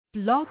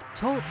Blog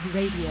Talk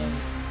Radio.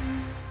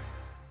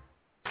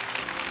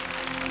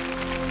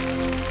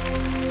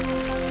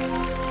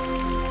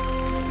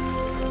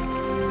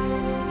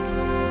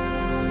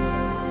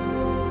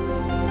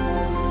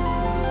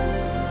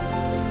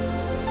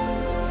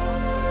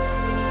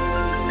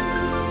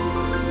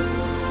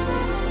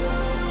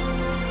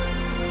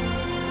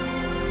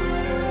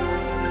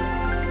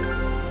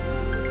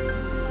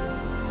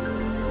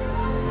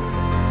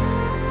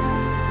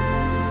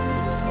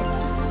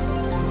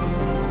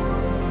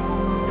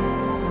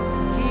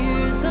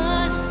 Here's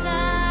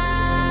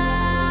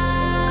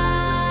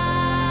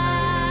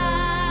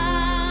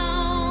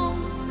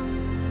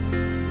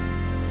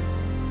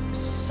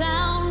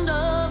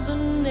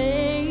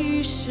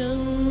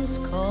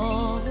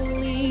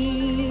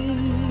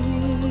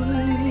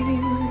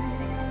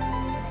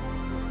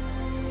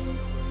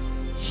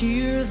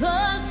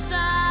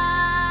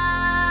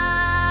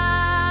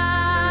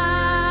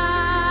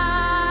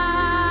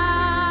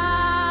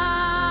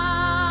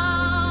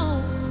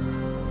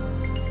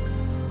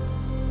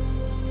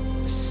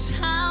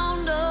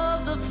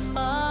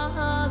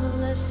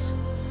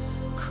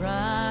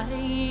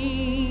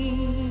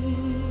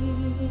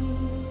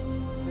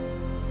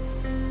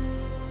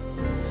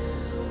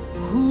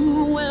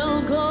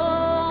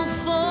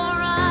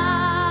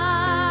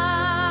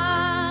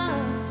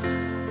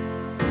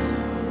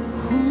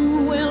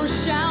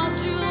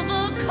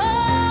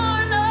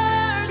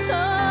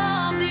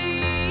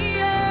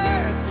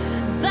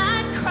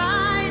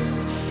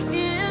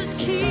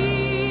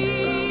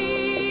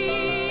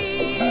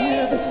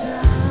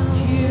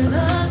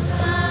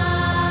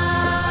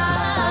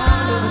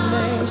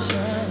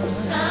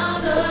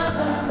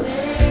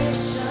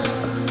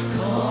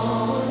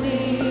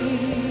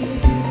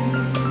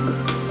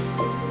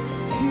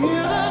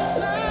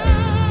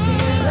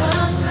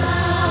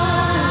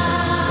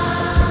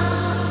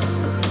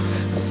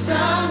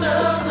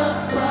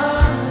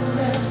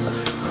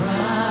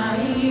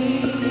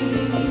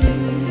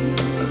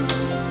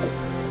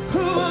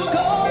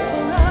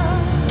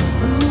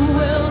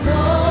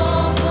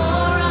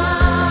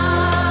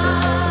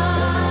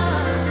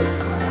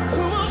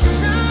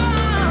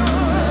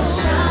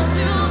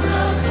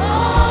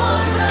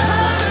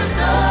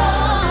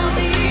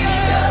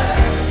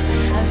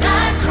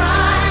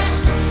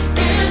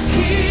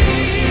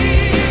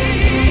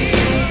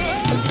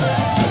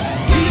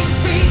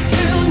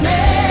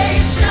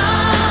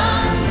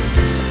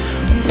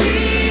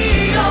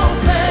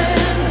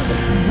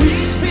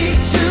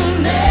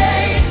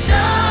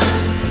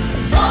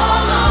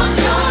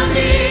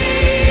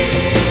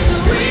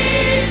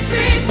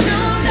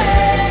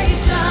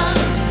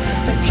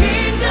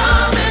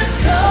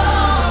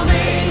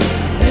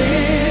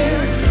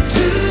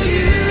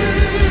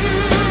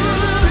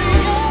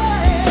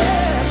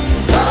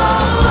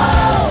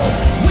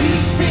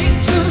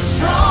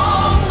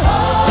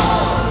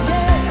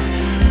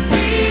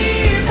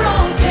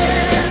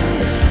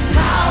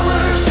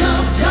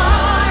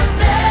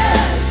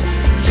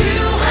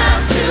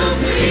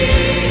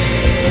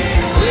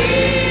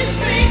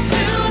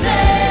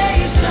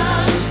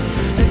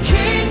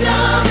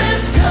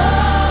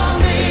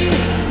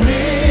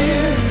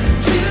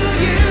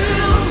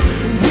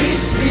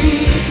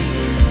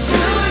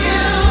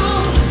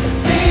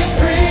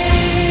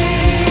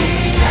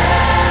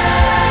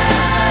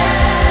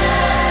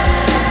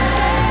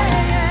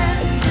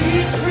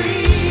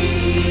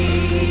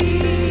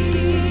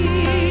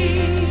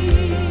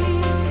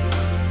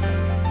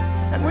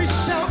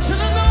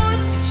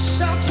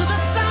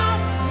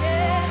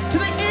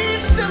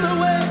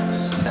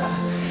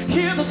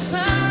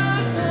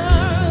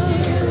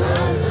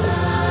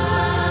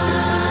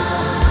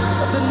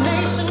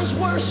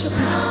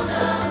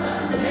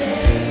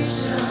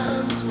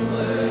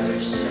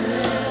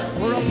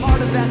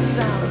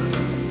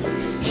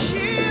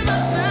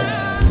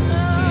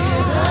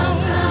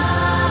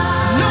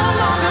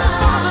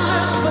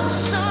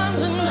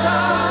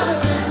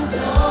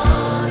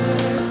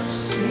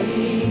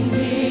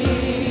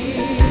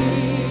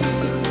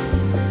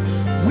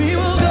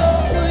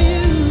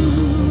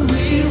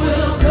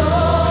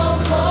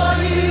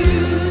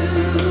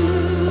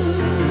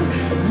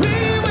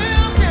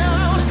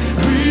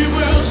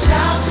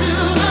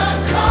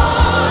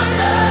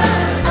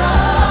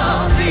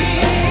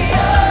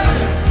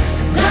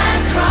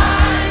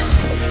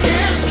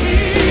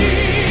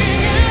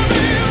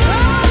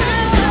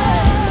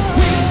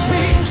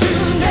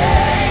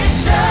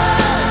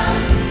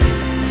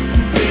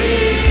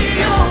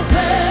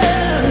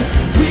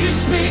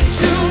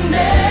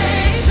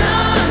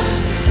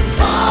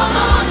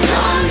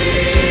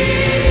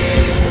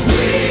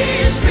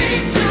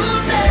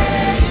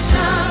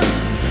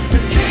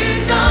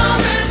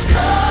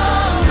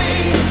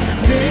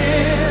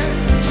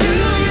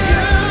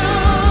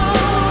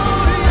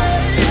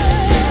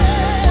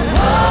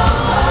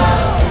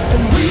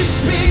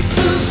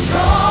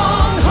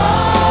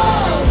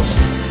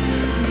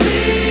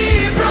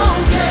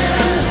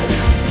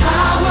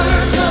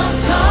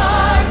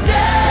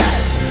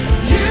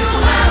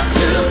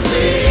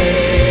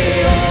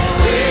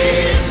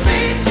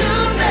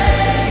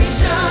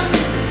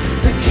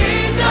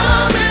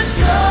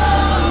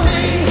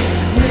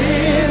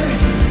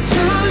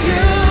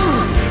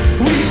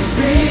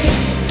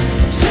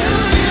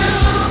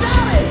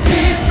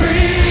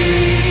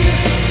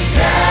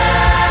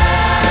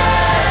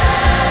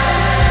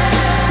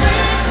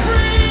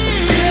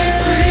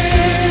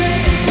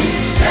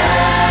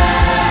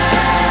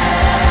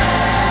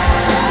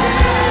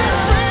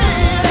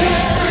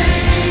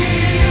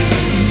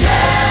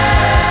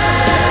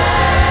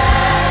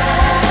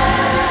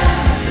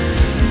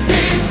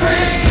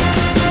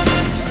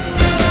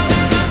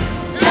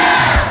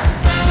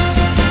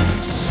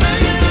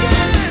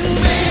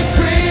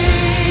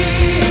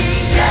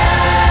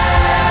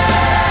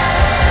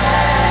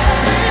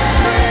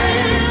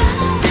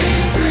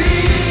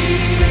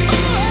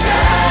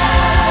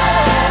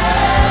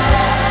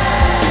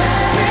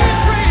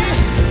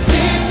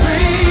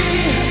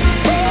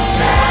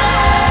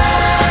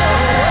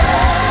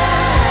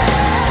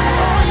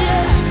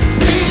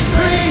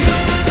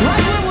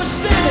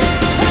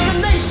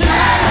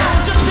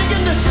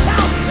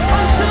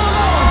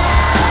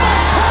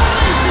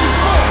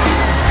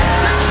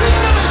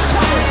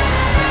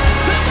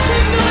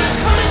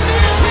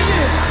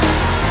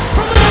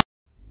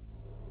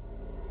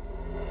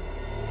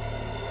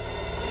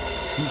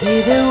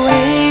They that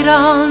wait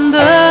on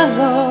the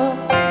Lord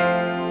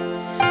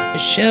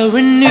shall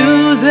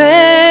renew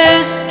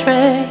their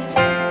strength,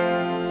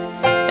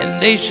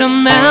 and they shall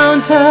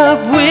mount up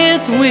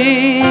with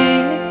wings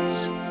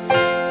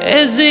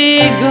as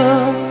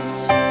eagles.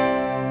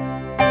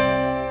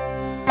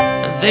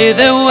 They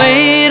that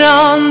wait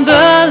on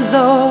the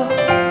Lord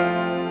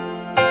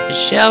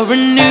shall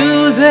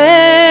renew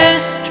their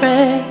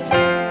strength,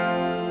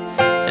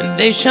 and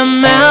they shall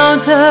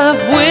mount up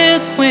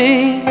with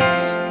wings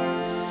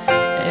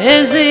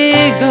as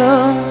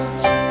eagles.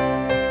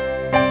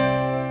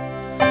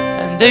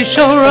 And they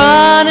shall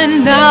run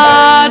and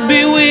not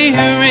be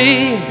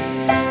weary,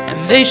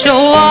 and they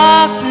shall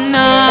walk and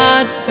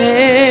not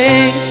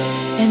faint,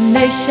 and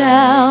they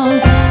shall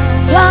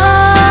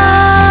fly.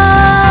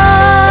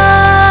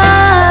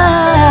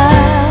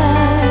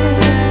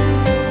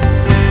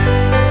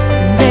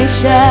 They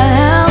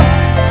shall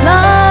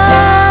fly.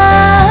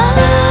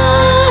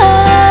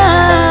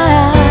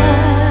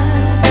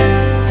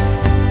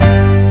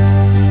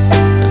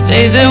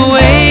 They that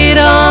wait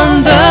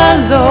on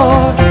the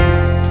Lord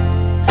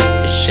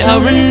shall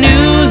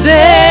renew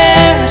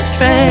their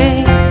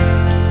strength,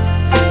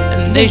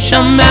 and they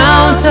shall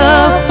mount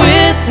up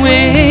with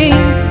wings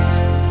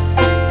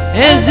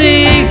as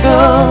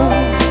eagles.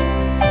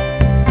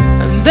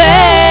 And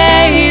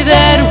they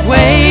that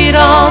wait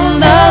on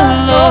the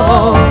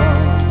Lord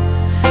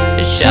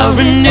shall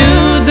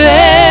renew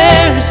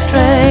their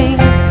strength,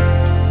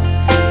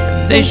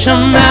 and they shall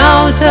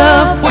mount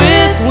up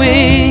with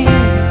wings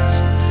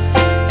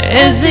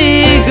as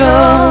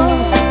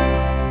eagles.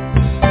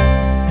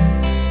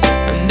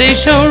 And they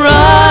shall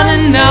run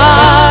and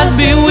not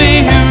be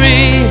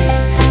weary,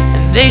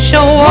 and they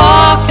shall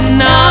walk and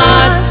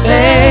not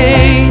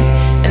faint,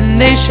 and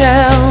they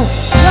shall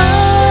fly.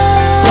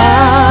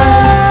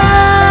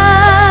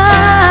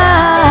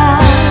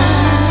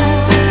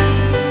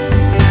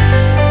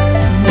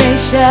 They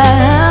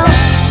shall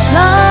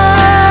fly.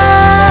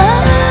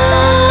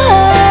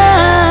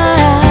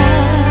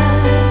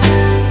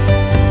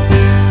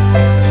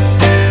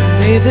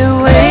 They that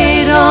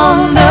wait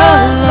on the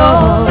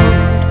Lord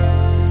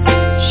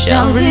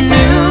shall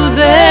renew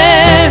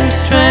their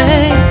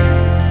strength,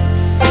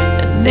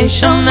 and they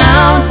shall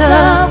mount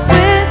up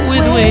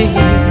with wings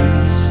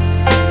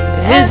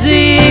as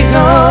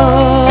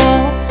eagles.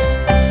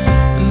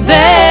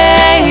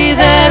 They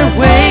that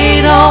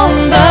wait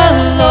on the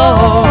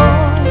Lord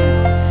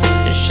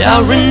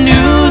shall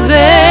renew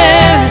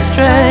their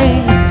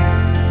strength,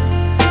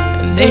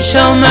 and they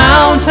shall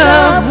mount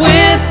up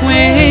with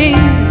wings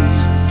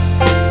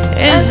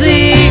as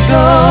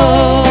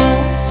eagles.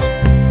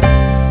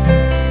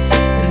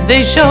 And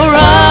they shall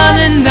run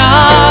and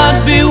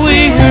not be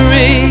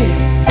weary,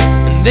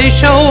 and they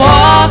shall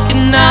walk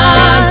and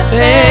not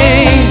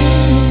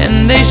faint,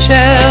 and they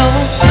shall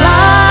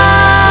fly.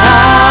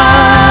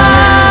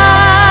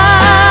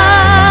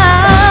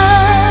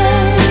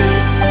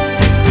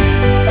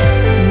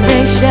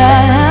 They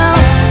shall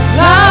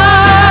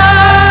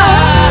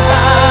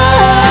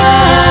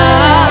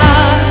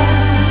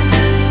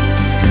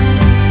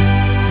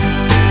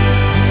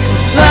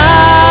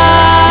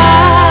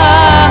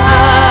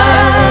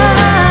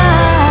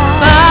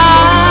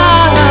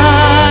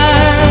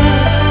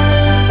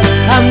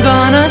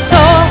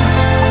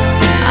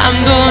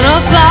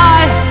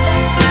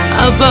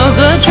above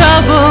the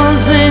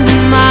troubles in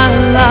my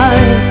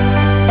life.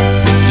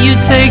 You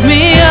take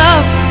me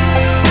up,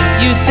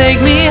 you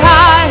take me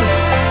high.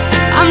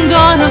 I'm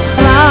gonna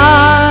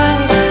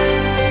fly.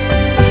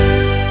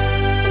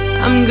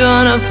 I'm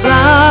gonna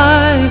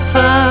fly,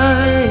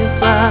 fly,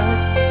 fly.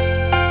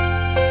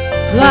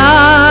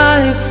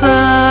 Fly,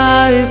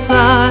 fly,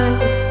 fly.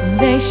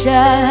 They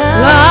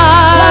shall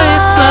fly,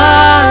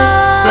 fly,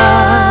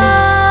 fly.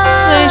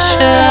 They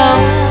shall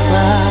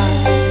fly.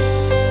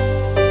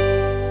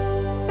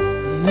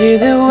 They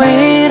that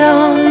wait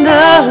on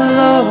the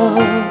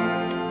Lord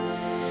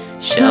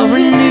shall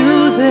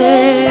renew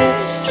their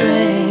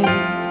strength.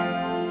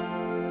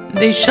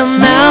 They shall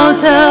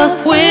mount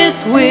up with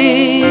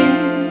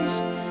wings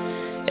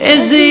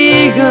as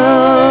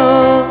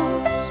eagles.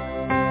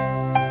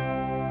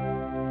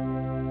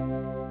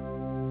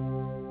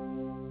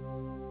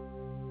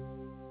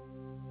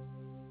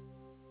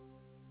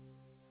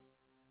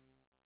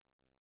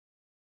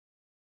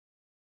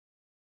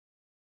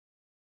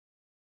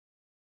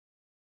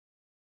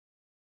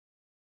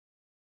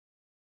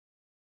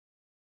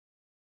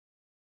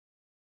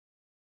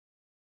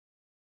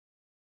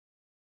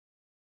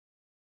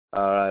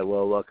 All right,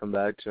 well, welcome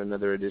back to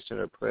another edition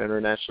of Prayer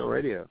International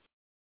Radio.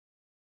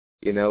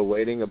 You know,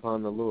 waiting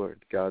upon the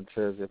Lord. God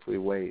says if we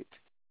wait,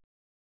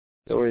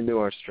 He'll renew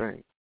our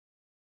strength,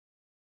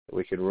 that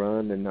we can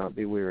run and not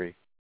be weary.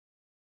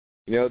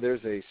 You know,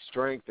 there's a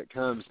strength that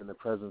comes in the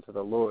presence of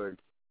the Lord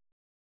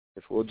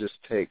if we'll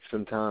just take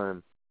some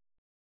time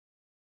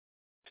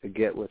to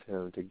get with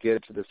Him, to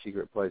get to the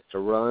secret place, to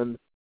run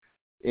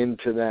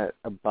into that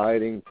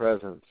abiding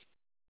presence.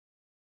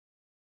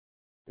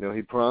 You know,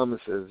 He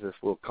promises if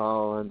we'll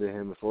call unto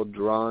Him, if we'll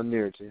draw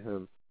near to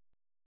Him,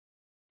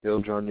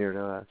 He'll draw near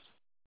to us.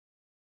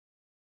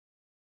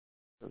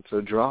 And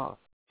so draw,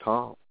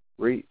 call,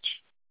 reach,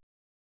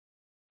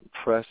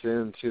 press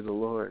into the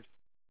Lord,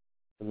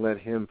 and let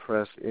Him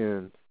press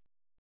in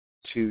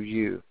to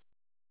you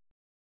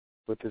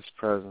with His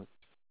presence.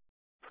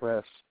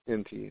 Press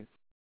into you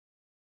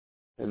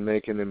and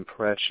make an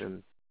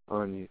impression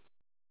on you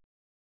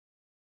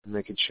and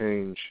make a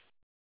change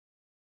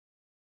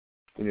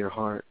in your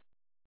heart.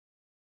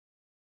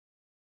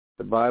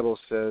 The Bible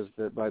says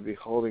that by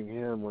beholding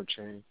Him, we're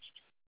changed.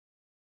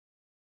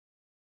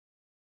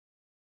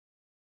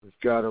 We've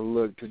got to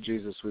look to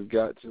Jesus. We've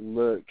got to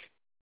look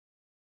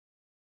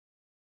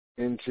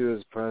into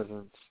His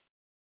presence,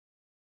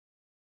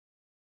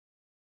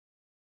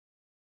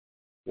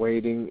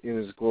 waiting in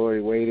His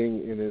glory,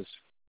 waiting in His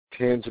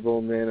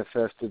tangible,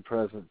 manifested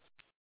presence.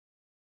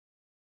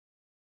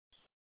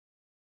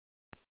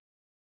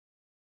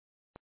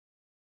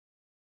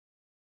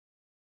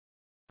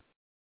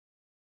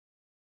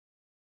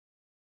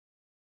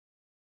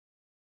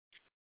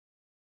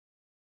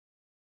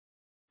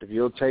 If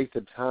you'll take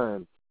the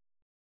time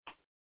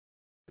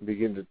and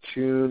begin to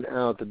tune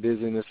out the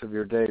busyness of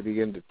your day,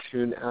 begin to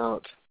tune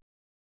out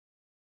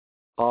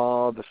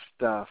all the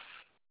stuff.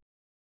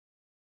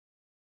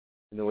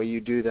 And the way you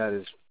do that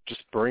is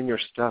just bring your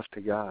stuff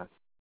to God.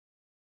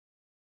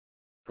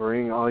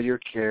 Bring all your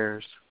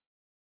cares,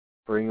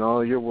 bring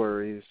all your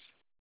worries,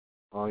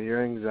 all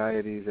your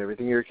anxieties,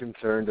 everything you're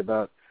concerned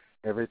about,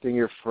 everything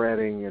you're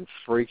fretting and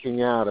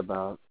freaking out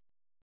about.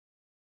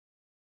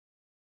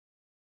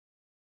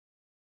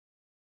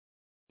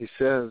 He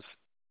says,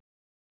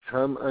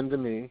 "Come unto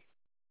me,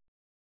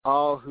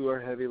 all who are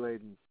heavy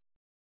laden,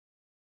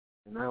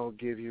 and I will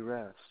give you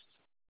rest.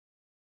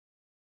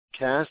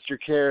 Cast your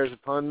cares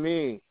upon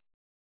me,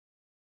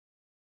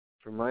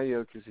 for my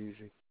yoke is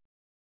easy,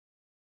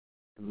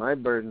 and my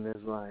burden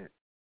is light."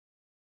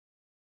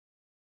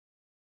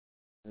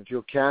 And if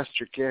you'll cast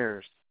your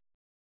cares,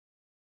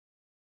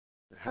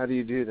 how do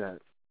you do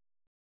that?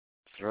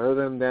 Throw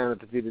them down at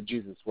the feet of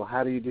Jesus. Well,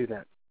 how do you do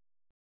that?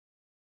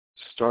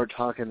 Start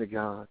talking to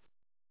God.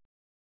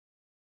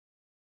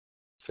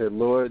 Say,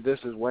 "Lord, this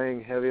is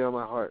weighing heavy on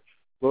my heart.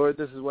 Lord,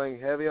 this is weighing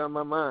heavy on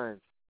my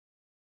mind.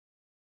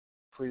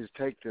 Please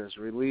take this.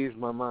 Relieve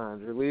my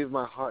mind. Relieve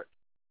my heart.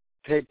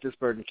 Take this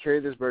burden. Carry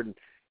this burden.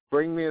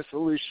 Bring me a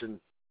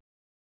solution.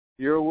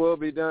 Your will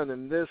be done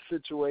in this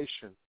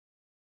situation.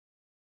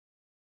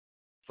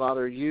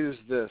 Father, use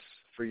this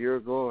for your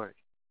glory."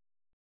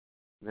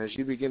 And as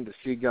you begin to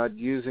see God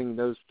using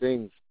those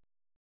things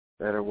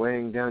that are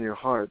weighing down your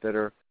heart, that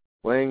are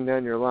weighing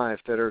down your life,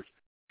 that are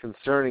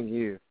concerning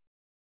you.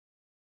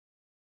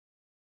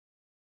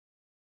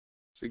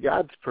 See,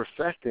 God's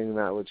perfecting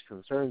that which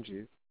concerns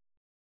you.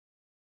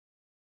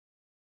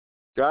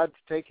 God's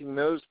taking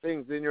those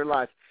things in your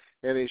life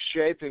and He's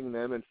shaping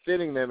them and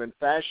fitting them and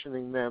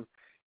fashioning them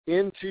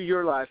into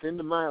your life,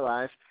 into my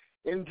life,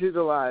 into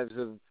the lives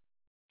of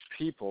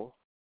people.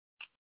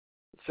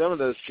 Some of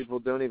those people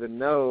don't even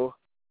know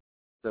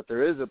that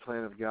there is a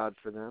plan of God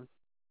for them.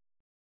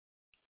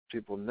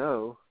 People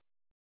know,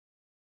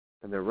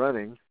 and they're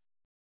running.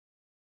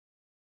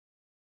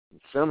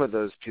 And some of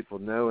those people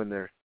know, and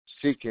they're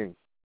seeking,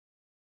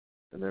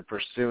 and they're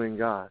pursuing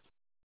God.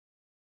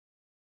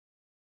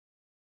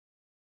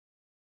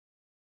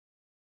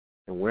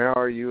 And where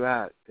are you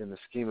at in the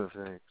scheme of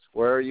things?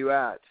 Where are you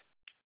at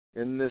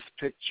in this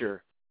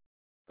picture?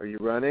 Are you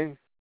running?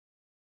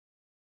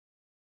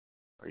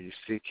 Are you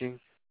seeking?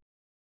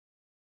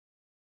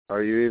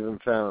 Are you even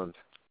found?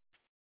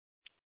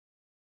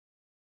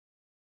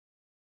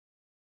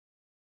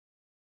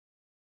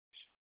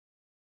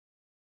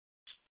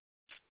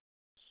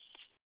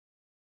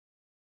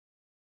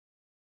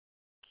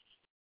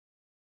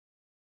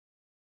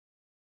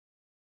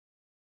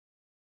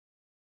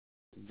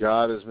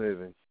 God is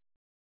moving.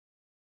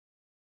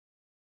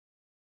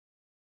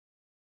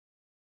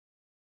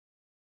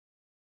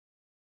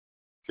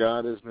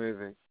 God is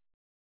moving.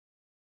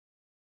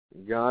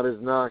 God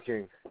is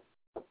knocking.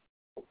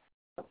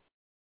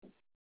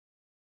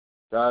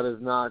 God is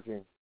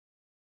knocking.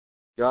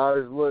 God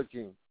is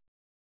looking.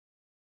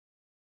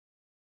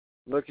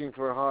 Looking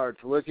for hearts,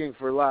 looking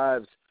for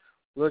lives,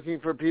 looking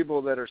for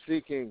people that are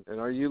seeking. And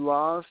are you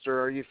lost or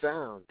are you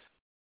found?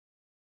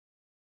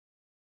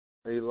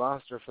 Are you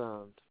lost or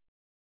found?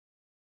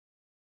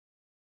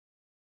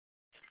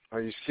 Are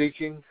you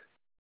seeking?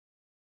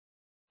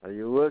 Are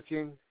you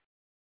looking?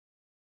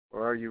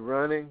 Or are you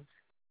running?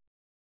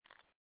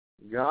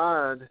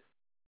 God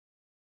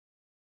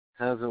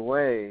has a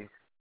way of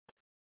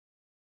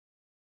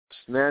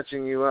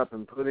snatching you up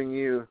and putting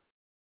you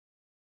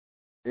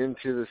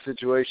into the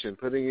situation,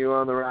 putting you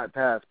on the right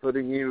path,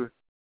 putting you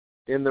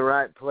in the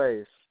right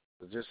place.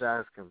 So just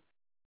ask Him.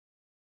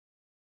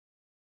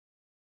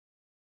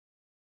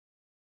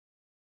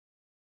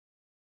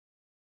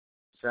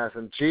 Just ask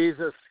Him,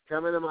 "Jesus,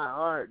 come into my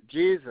heart.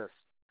 Jesus,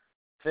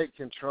 take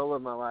control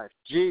of my life.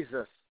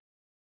 Jesus,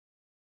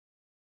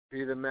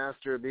 be the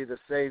master, be the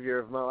savior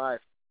of my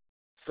life."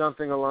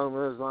 Something along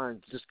those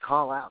lines. Just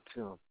call out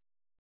to Him.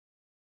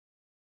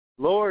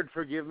 Lord,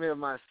 forgive me of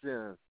my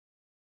sins.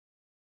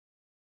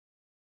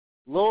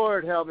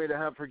 Lord, help me to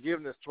have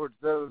forgiveness towards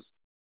those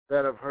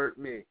that have hurt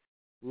me.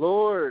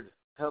 Lord,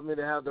 help me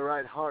to have the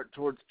right heart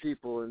towards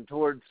people and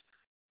towards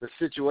the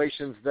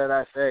situations that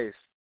I face.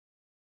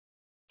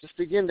 Just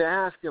begin to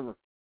ask him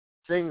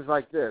things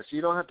like this.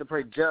 You don't have to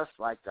pray just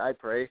like I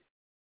pray.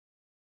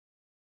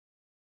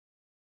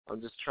 I'm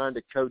just trying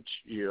to coach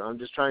you. I'm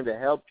just trying to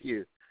help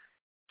you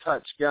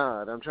touch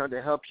God. I'm trying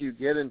to help you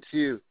get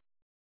into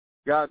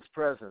God's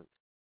presence.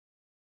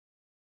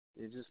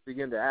 You just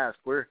begin to ask,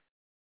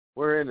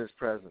 we're in his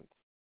presence.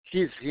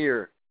 He's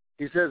here.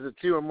 He says that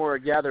two or more are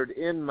gathered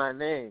in my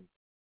name,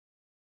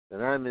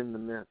 and I'm in the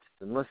midst.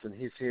 And listen,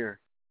 he's here.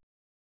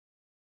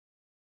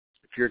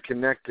 If you're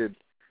connected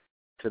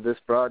to this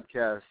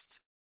broadcast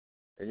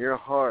and your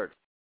heart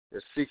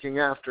is seeking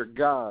after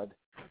God,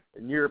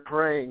 and you're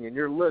praying and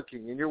you're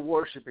looking and you're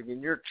worshiping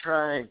and you're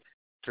trying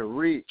to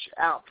reach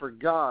out for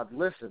God,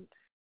 listen,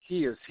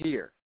 he is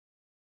here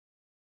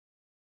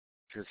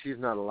because he's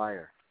not a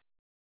liar.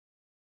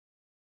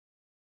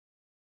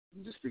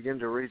 Just begin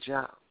to reach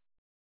out.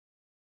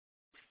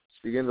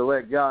 Just begin to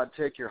let God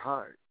take your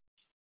heart.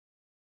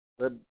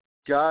 Let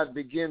God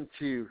begin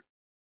to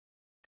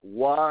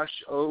wash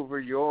over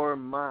your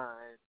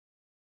mind.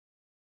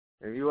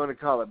 If you want to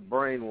call it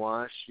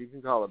brainwash, you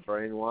can call it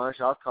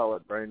brainwash. I'll call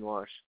it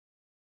brainwash.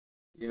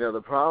 You know,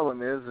 the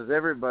problem is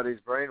everybody's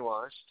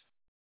brainwashed.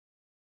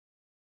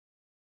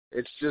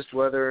 It's just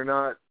whether or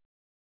not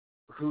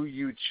who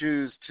you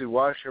choose to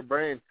wash your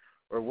brain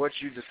or what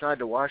you decide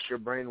to wash your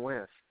brain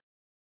with.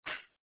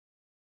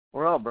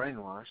 We're all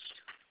brainwashed.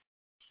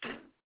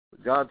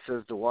 But God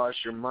says to wash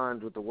your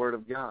mind with the Word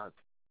of God.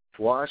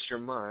 Wash your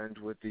mind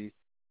with the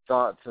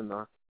thoughts and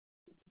the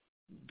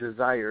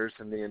desires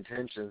and the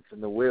intentions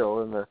and the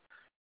will and the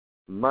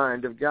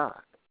mind of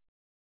God.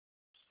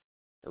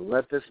 And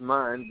let this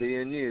mind be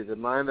in you, the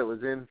mind that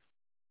was in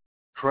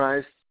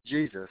Christ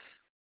Jesus.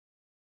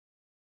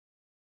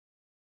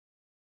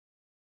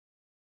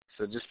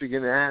 So just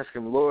begin to ask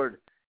him, Lord,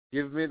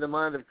 give me the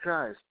mind of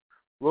Christ.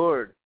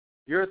 Lord,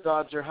 your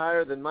thoughts are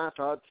higher than my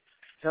thoughts.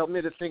 Help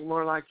me to think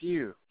more like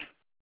you.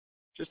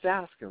 Just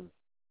ask him.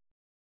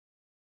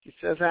 He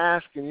says,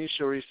 ask and you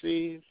shall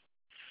receive.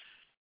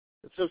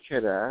 It's okay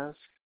to ask.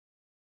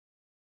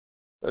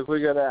 Look,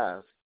 we got to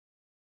ask.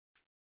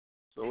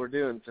 That's what we're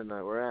doing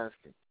tonight. We're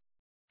asking.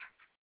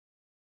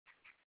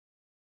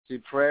 See,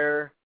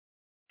 prayer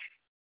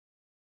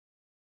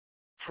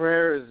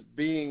is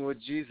being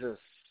with Jesus.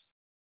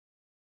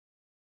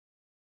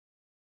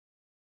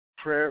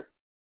 Prayer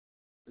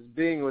is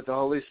being with the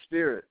Holy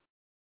Spirit.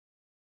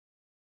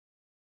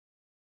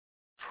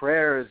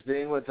 Prayer is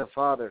being with the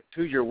Father,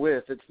 who you're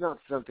with. It's not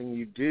something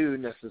you do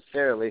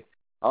necessarily,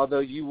 although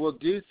you will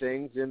do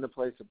things in the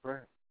place of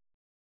prayer.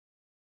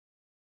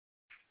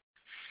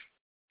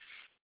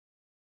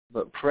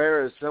 But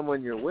prayer is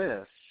someone you're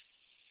with.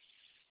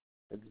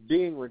 It's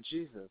being with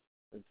Jesus.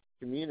 It's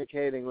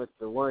communicating with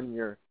the one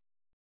your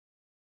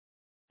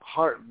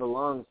heart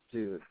belongs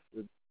to.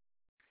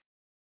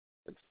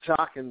 It's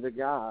talking to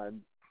God.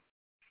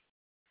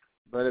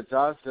 But it's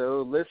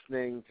also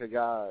listening to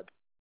God.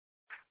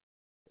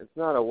 It's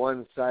not a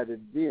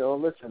one-sided deal.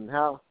 Listen,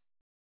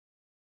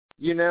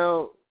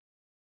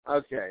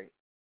 okay.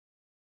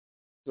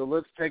 So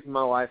let's take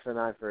my wife and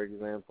I, for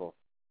example.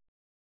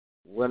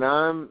 When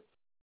I'm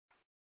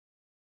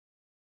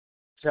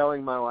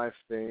telling my wife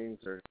things,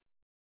 or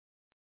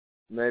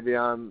maybe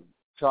I'm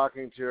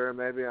talking to her,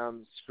 maybe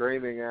I'm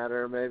screaming at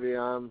her, maybe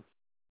I'm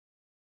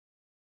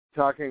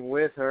talking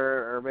with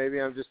her, or maybe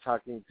I'm just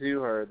talking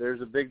to her.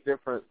 There's a big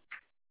difference.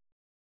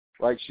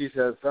 Like she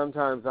says,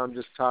 sometimes I'm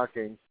just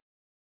talking,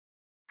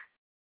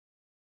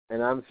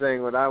 and I'm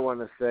saying what I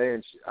want to say,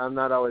 and I'm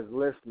not always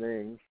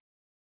listening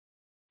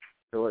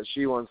to what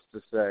she wants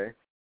to say.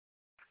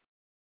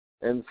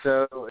 And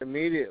so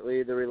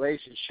immediately the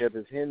relationship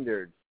is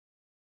hindered,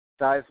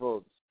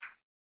 stifled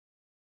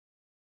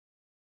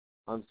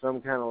on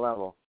some kind of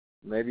level.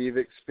 Maybe you've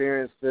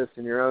experienced this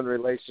in your own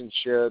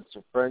relationships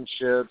or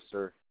friendships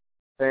or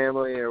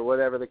family or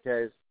whatever the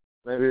case,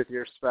 maybe with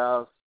your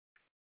spouse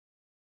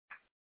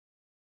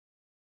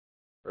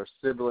or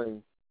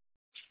sibling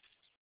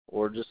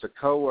or just a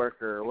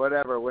coworker or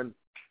whatever. When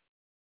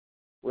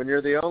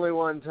you're the only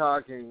one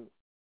talking,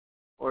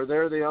 or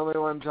they're the only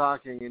one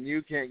talking, and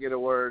you can't get a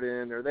word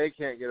in, or they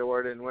can't get a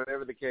word in,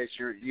 whatever the case,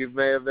 you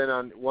may have been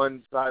on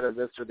one side of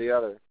this or the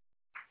other.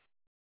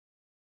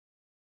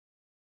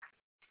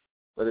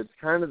 But it's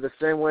kind of the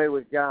same way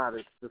with God.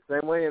 It's the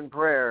same way in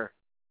prayer.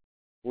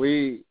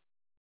 We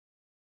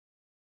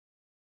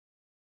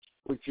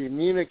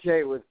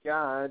communicate with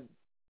God.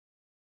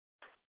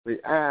 We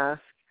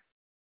ask.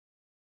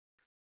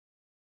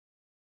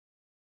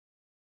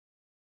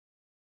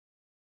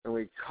 And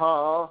we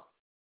call.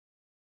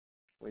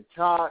 We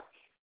talk.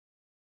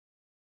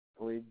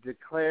 We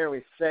declare.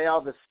 We say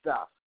all this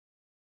stuff.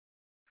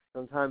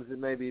 Sometimes it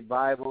may be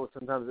Bible.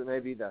 Sometimes it may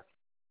be the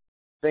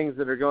things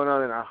that are going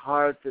on in our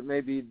hearts. It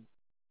may be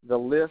the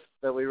list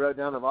that we wrote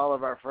down of all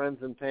of our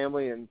friends and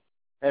family and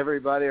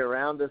everybody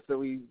around us that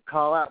we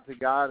call out to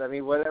God. I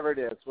mean, whatever it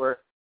is,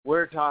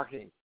 we're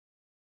talking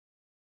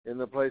in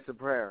the place of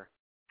prayer.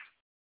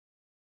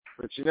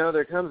 But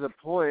there comes a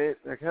point,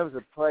 there comes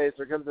a place,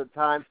 there comes a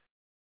time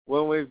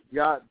when we've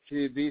got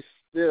to be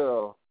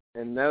still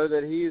and know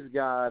that He's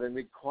God and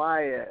be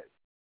quiet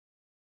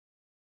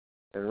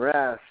and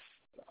rest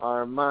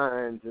our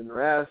minds and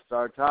rest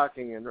our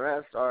talking and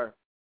rest our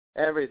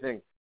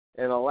everything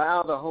and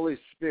allow the Holy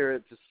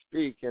Spirit to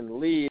speak and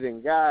lead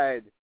and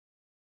guide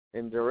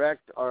and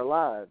direct our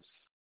lives.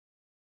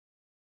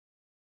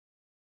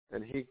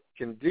 And He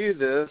can do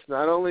this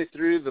not only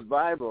through the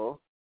Bible,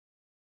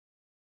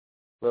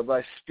 but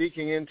by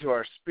speaking into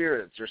our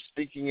spirits or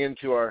speaking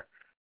into our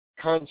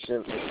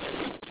conscience.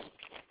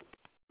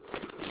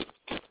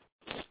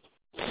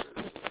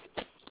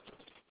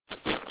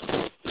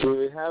 So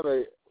we have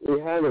a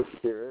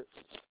spirit.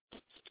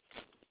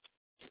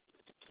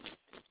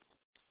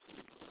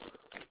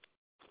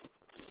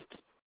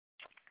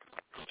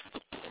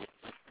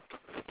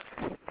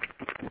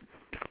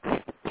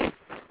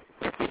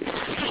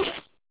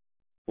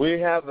 We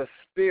have a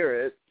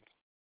spirit,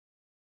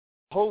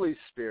 Holy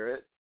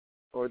Spirit,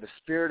 or the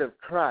Spirit of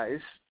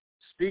Christ,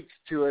 speaks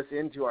to us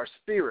into our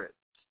spirits,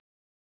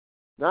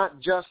 not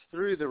just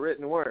through the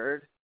written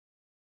word.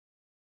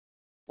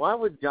 Why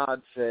would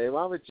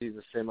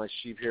Jesus say, my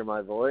sheep hear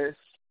my voice?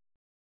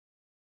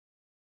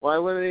 Why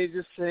wouldn't He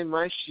just say,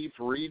 my sheep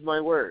read my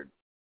word?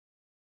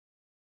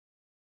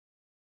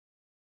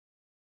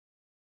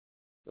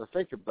 Well,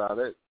 think about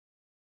it.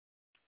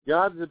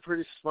 God's a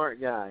pretty smart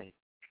guy.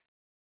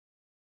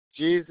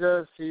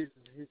 Jesus, he's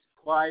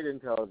quite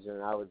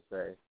intelligent, I would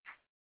say.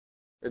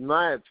 In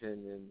my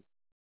opinion,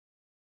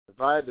 if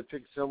I had to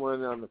pick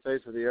someone on the face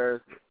of the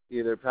earth,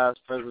 either past,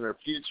 present, or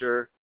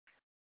future,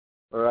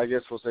 or I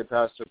guess we'll say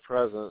past or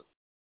present,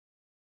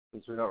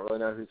 since we don't really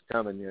know who's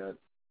coming yet.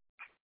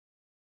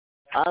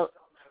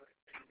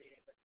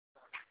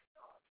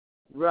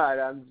 Right,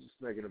 I'm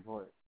just making a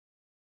point.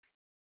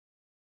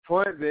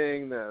 Point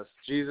being this,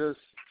 Jesus,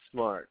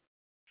 smart.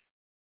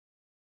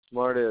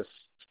 Smartest.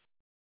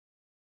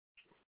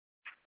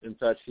 In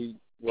fact, He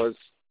was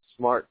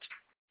smart,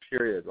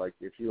 period. Like,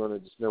 if you want to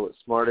just know what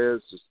smart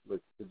is, just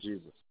look to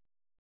Jesus.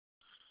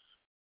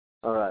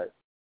 All right.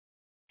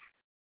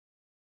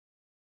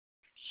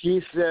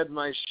 He said,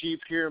 my sheep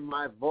hear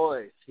my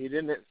voice. He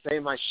didn't say,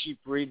 my sheep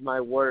read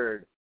my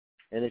word.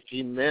 And if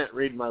He meant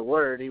read my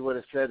word, He would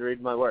have said,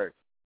 read my word.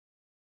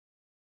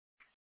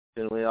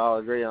 Can we all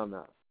agree on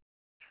that?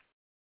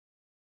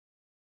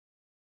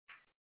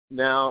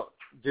 Now,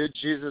 did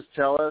Jesus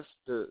tell us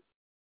to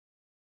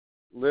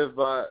live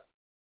by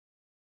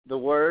the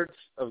words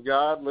of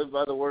God, live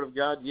by the word of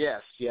God?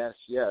 Yes, yes,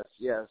 yes,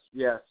 yes,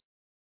 yes.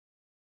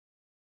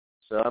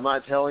 So am I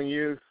telling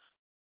you,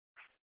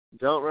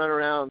 don't run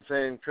around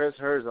saying Chris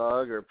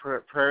Herzog or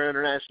Prayer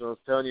International is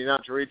telling you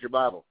not to read your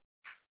Bible.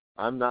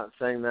 I'm not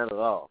saying that at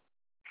all.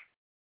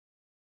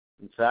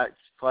 In fact,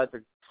 quite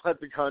the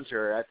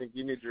contrary. I think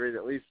you need to read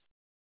at least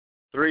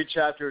 3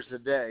 chapters a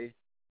day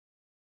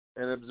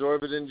and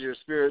absorb it into your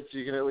spirit so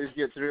you can at least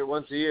get through it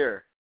once a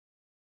year.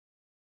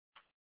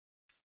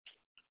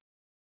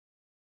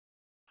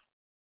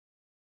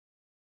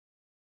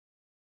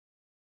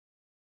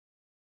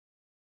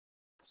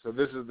 So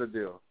this is the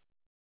deal.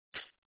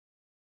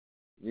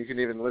 You can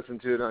even listen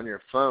to it on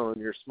your phone,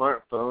 your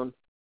smartphone,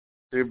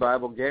 through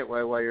Bible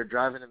Gateway while you're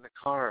driving in the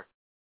car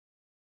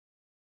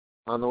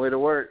on the way to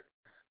work.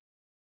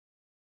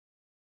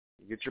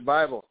 You get your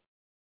Bible.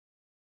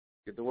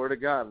 Get the Word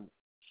of God.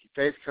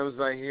 Faith comes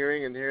by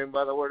hearing, and hearing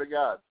by the Word of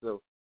God.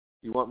 So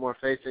you want more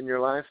faith in your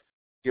life?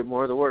 Get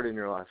more of the Word in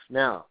your life.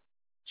 Now,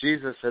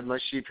 Jesus said, my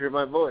sheep hear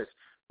my voice,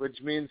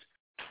 which means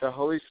the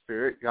Holy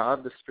Spirit,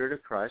 God, the Spirit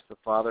of Christ, the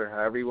Father,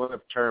 however you want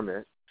to term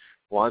it,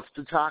 wants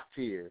to talk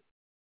to you.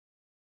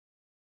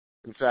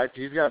 In fact,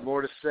 He's got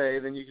more to say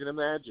than you can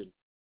imagine.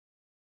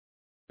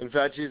 In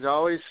fact, He's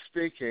always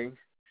speaking,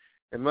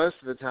 and most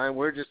of the time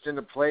we're just in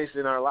a place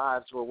in our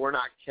lives where we're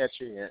not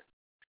catching it,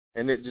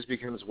 and it just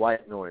becomes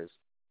white noise.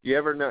 Do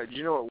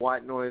you know what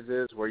white noise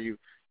is? Where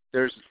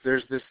there's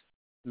this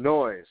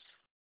noise,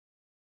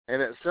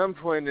 and at some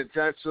point it's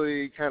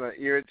actually kind of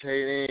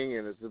irritating,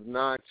 and it's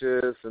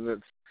obnoxious, and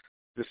it's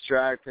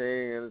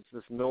distracting, and it's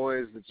this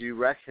noise that you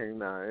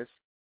recognize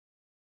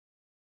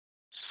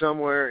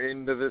somewhere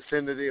in the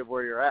vicinity of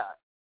where you're at.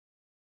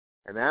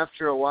 And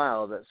after a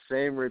while, that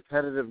same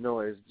repetitive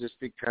noise just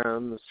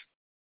becomes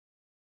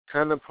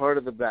kind of part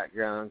of the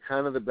background,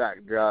 kind of the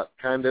backdrop,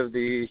 kind of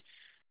the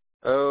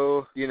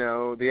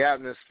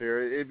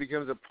atmosphere. It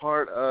becomes a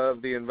part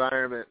of the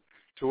environment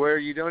to where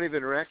you don't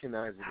even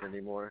recognize it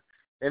anymore.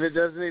 And it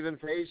doesn't even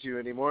faze you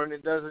anymore, and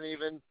it doesn't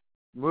even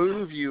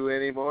move you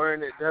anymore,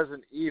 and it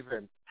doesn't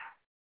even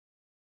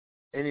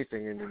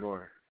anything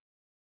anymore.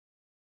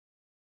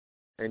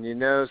 And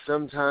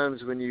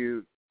sometimes when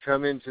you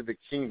come into the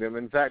kingdom,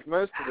 in fact,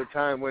 most of the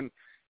time when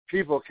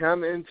people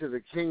come into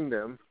the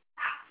kingdom,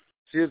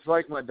 see, it's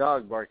like my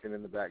dog barking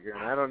in the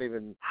background. I don't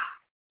even,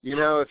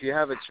 if you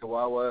have a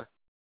Chihuahua,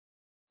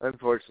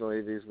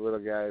 unfortunately, these little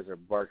guys are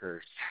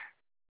barkers.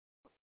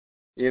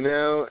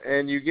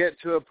 and you get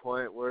to a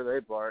point where they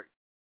bark,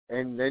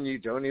 and then you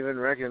don't even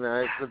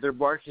recognize that they're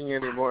barking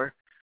anymore,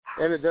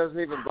 and it doesn't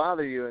even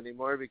bother you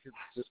anymore because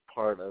it's just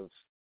part of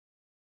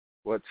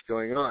what's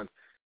going on.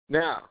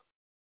 Now,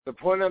 the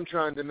point I'm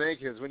trying to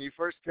make is when you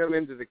first come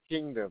into the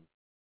kingdom,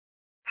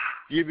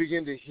 you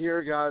begin to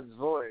hear God's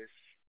voice,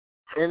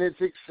 and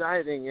it's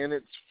exciting, and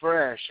it's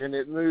fresh, and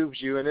it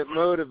moves you, and it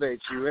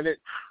motivates you, and it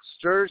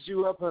stirs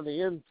you up on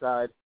the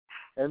inside,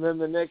 and then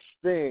the next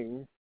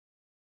thing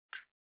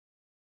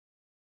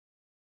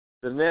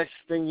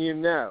you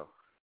know,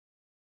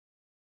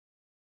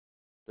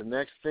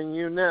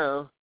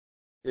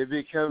 it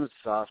becomes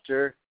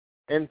softer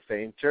and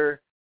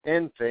fainter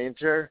and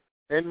fainter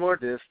and more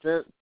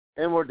distant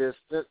and more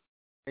distant.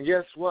 And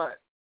guess what?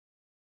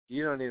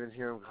 You don't even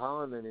hear him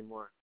calling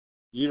anymore.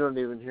 You don't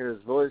even hear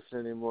his voice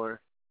anymore.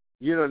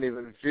 You don't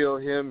even feel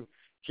him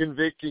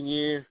convicting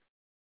you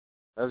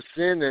of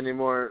sin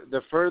anymore,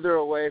 the further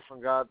away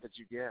from God that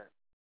you get.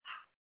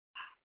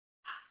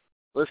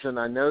 Listen,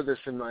 I know this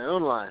in my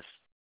own life.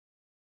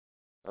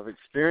 I've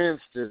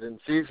experienced it in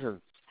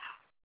seasons.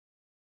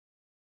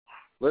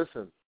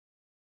 Listen,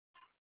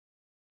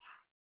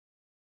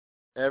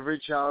 every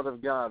child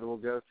of God will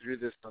go through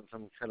this on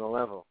some kind of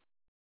level.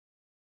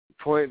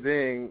 The point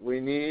being, we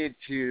need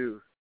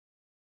to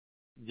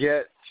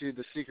get to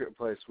the secret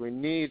place. We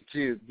need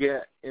to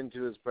get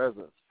into his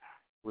presence.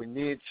 We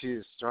need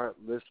to start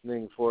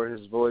listening for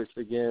his voice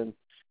again.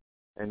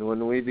 And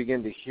when we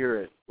begin to hear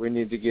it, we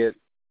need to get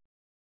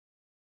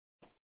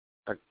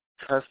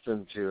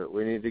accustomed to it.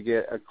 We need to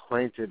get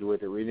acquainted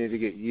with it. We need to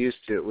get used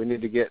to it. We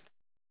need to get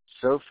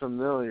so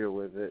familiar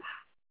with it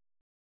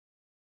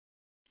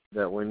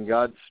that when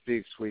God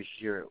speaks, we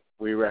hear it.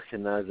 We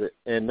recognize it.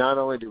 And not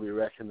only do we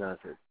recognize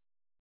it,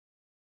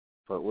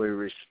 but we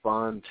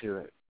respond to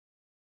it.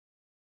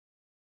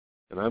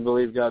 And I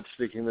believe God's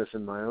speaking this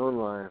in my own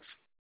life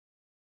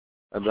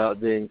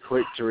about being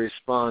quick to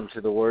respond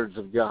to the words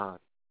of God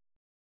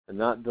and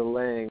not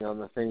delaying on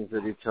the things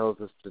that he tells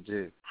us to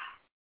do.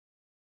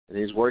 And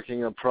he's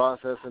working a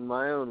process in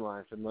my own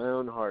life, in my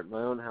own heart,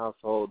 my own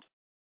household.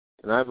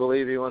 And I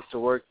believe he wants to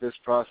work this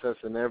process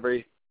in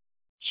every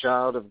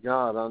child of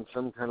God on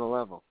some kind of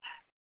level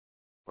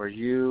where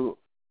you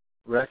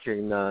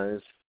recognize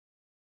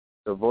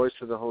the voice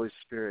of the Holy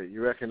Spirit.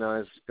 You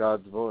recognize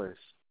God's voice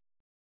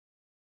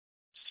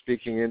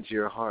speaking into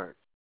your heart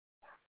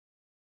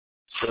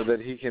so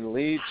that he can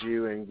lead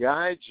you and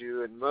guide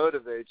you and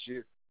motivate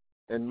you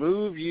and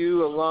move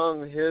you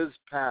along his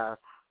path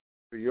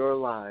for your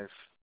life.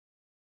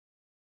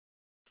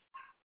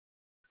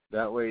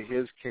 That way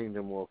his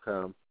kingdom will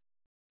come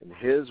and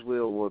his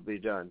will be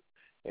done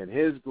and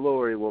his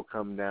glory will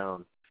come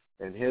down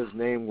and his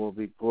name will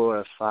be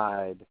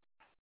glorified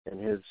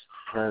and his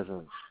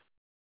presence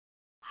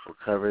will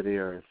cover the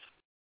earth.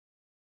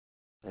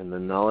 And the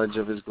knowledge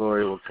of his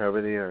glory will cover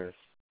the earth,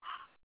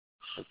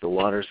 like the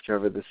waters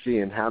cover the sea.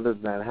 And how does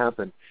that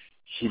happen?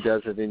 He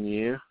does it in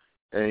you,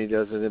 and he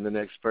does it in the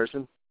next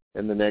person,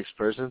 and the next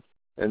person,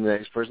 and the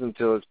next person,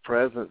 until his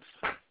presence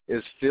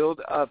is filled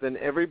up in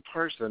every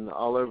person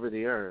all over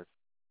the earth.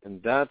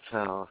 And that's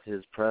how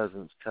his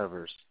presence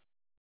covers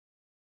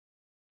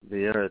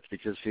the earth,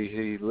 because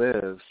he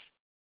lives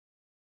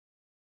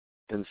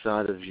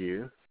inside of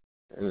you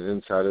and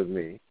inside of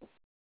me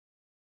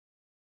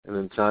and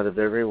inside of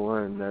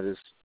everyone that is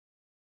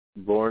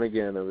born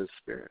again of his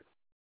Spirit.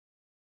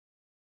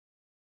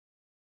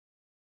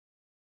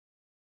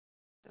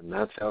 And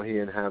that's how he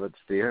inhabits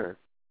the earth.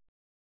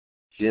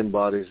 He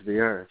embodies the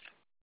earth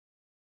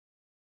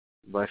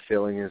by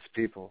filling his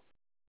people.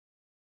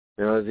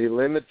 Now, is he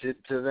limited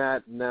to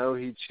that? No,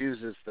 he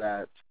chooses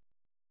that.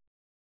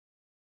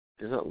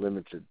 He's not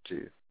limited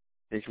to.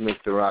 He can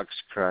make the rocks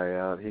cry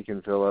out. He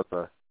can fill up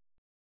a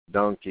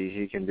donkey.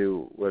 He can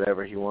do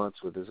whatever he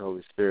wants with his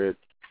Holy Spirit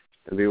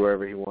and be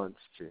wherever he wants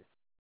to.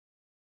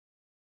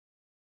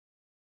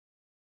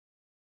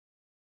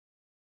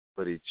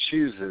 But he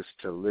chooses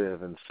to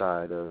live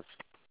inside of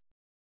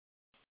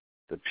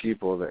the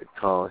people that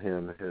call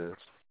him his,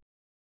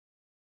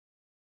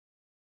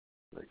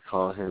 that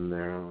call him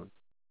their own,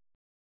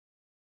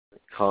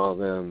 that call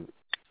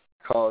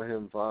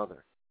him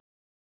Father.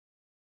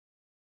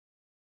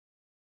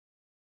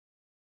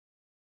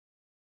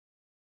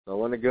 I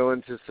want to go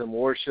into some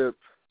worship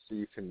so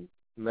you can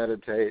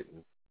meditate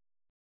and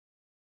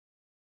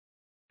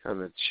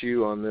kind of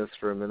chew on this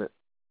for a minute.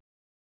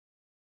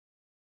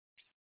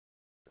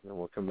 And then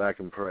we'll come back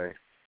and pray.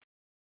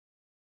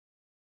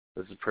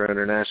 This is Prayer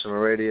International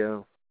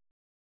Radio.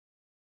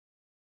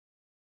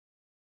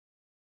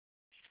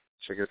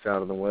 Check us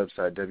out on the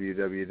website,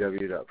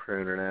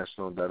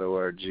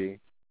 www.prayerinternational.org.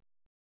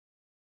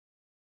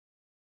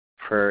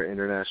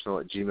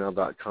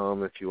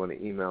 prayerinternational@gmail.com if you want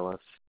to email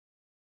us.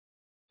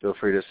 Feel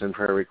free to send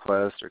prayer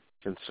requests or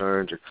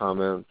concerns or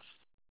comments.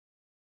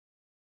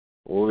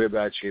 We'll get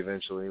back to you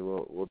eventually.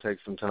 We'll take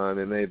some time.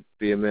 It may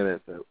be a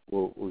minute, but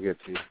we'll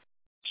get to you.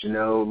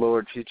 But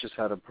Lord, teach us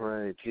how to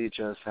pray. Teach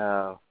us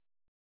how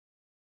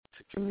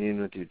to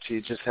commune with you.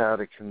 Teach us how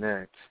to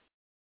connect.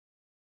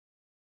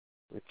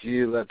 Would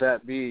you let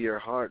that be your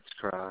heart's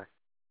cry?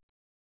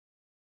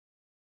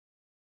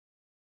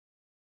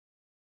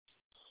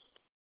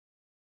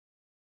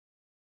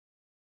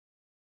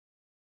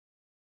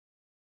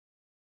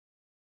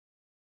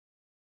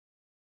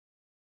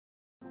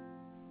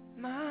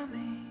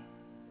 Mommy,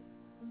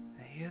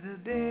 I hear the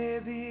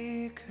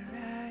baby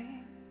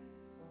crying.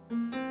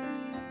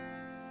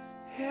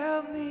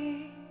 Help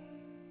me,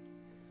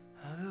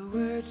 are the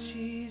words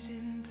she's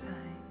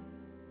implying.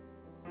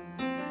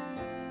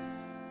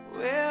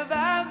 Where have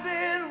I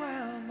been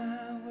while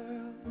my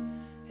world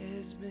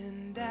has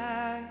been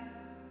dying?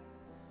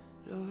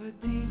 Lord,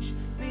 teach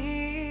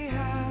me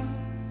how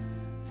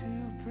to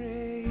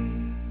pray.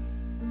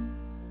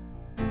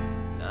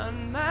 Not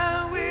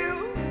my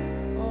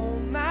will, all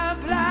my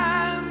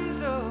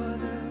plans, or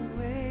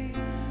the way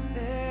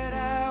that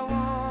I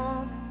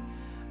want.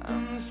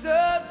 I'm so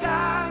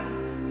tired,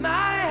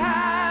 my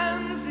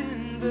hands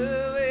in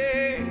the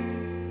way.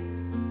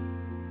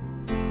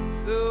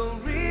 So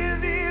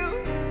reveal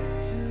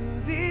to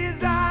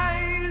these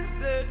eyes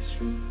the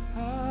true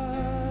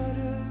heart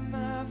of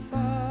my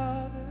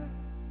Father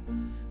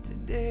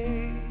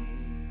today.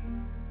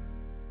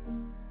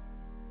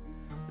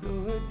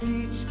 Lord,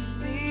 teach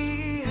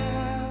me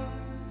how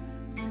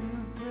to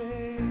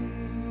pray.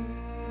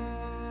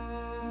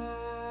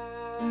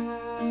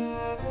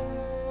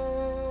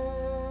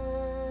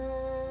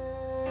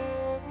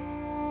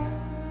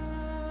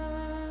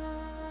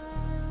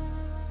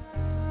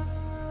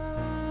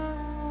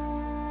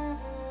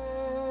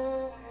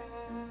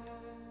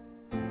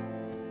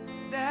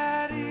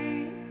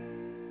 Daddy,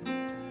 I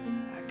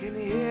can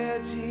hear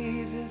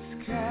Jesus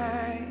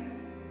cry.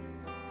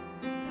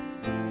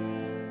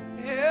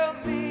 Help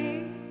me,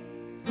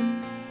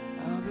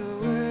 all the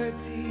words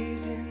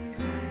he's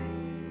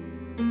implying.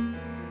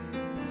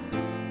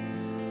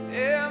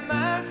 Am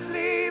I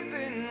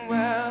sleeping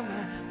while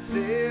my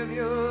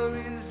Savior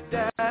is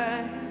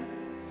dying?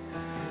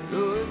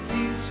 Lord,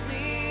 teach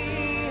me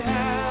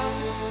how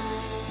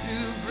to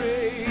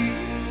pray.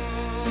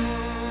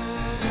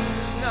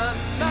 Not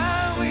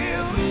my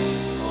will,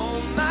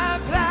 all my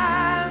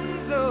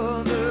plans,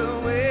 or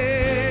the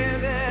way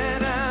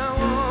that I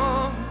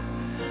want.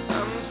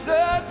 I'm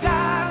so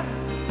tired,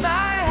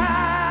 my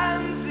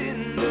hands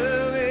in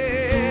the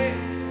way.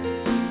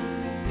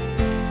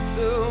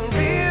 So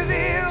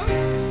reveal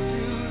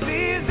to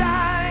these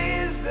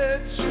eyes the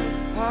true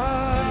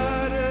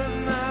heart of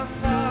my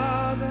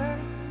Father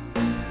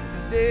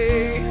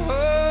today.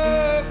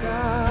 Oh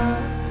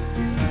God,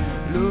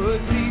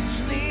 Lord, teach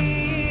me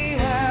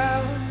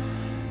how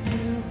to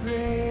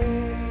pray.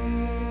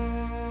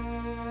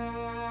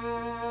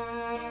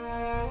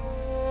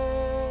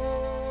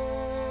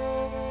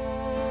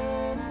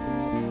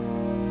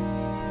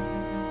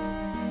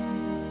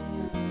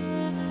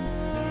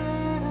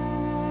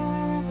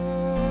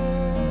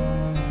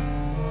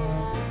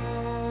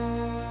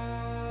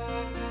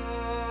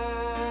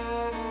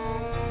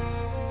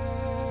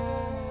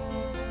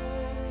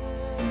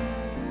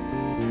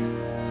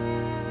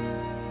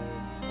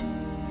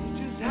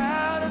 Teach us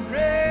how to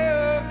pray,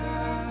 oh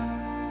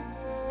God.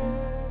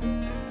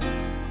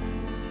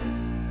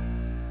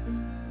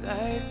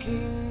 Thy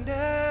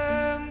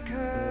kingdom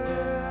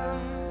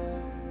come,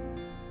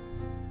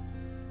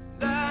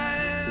 thy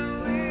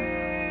will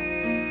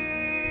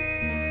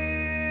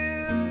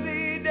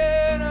be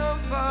done, oh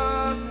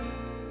Father,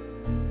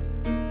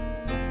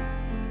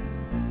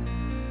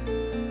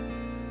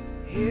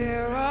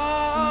 here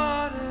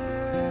on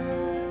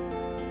earth.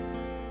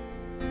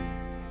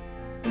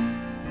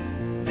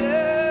 Just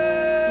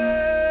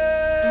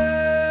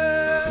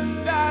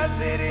as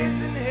it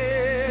is in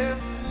heaven.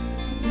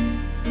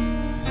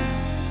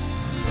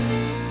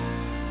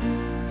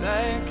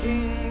 Thy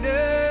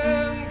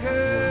kingdom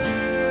come,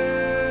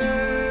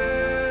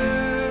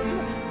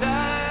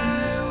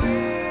 thy will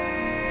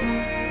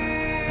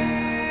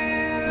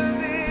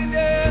be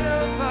done,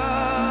 oh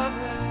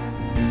Father,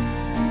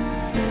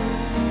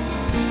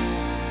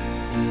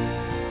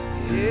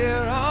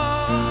 here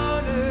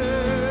on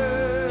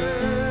earth.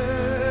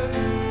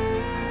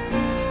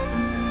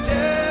 Just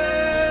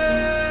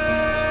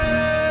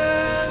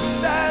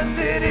as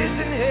it is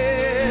in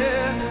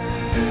heaven.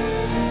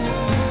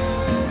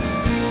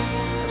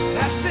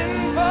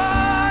 Passion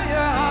for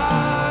your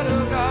heart,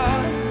 oh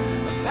God.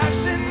 A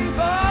passion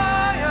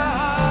for your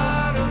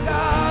heart, oh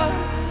God.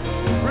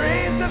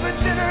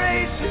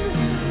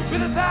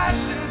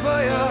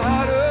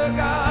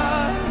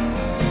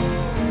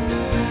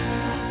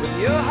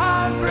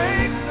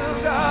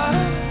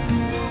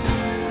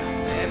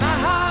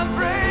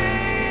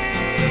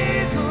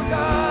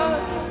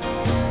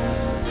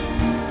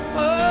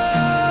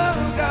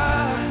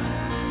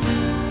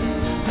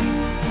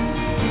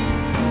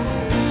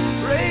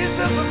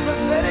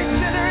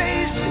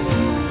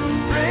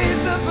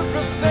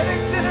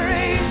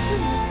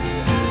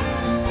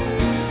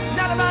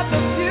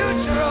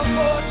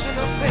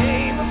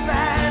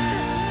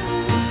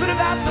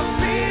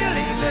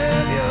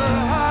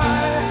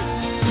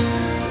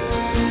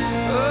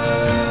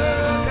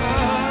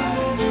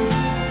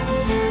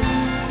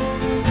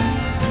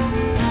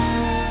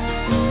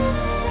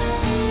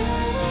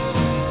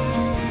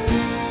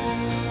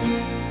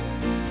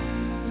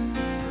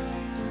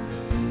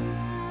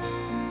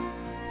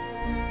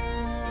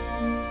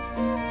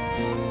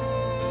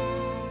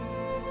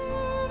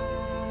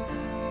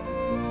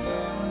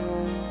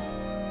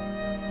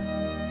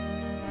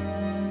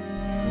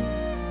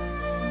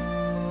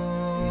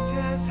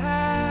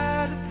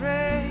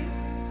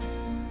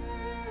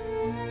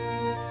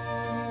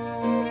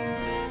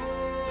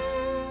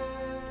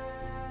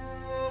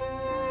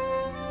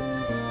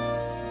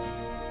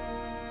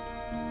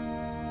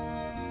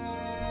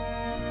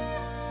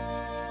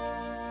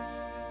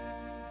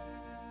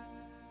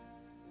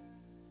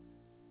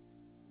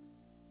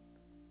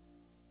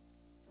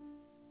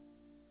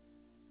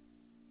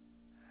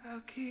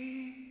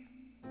 keep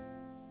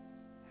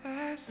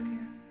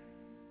asking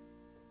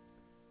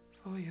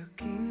for your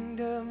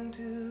kingdom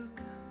to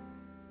come.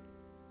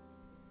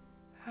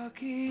 I'll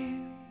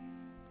keep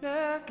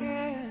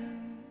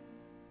looking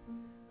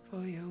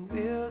for your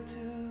will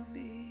to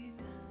be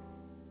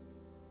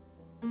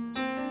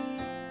done.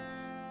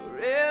 For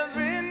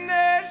every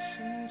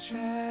nation,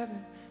 tribe,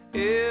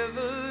 and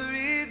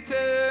every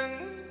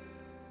tongue,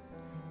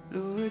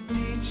 Lord,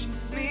 teach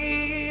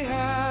me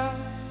how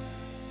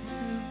to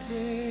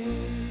pray.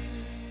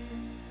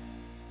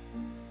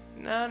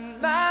 Not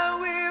my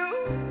will,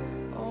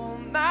 all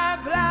my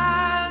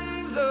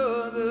plans,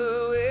 or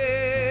the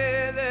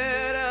way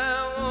that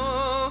I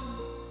want.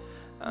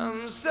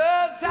 I'm so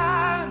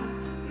tired,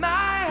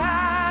 my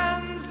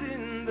hands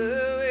in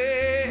the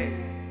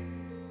way.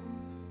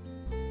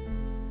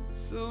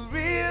 So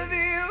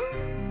reveal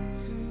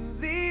to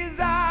these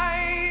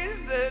eyes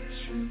the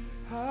true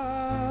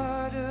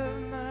heart of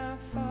my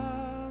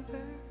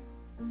Father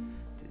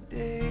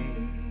today.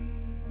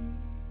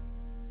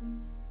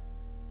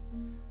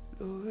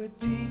 Lord,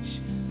 teach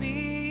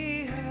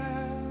me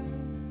how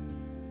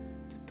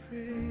to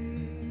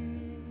pray.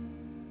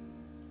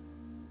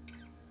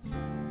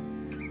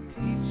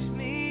 Teach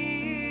me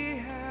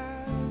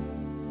how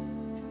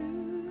to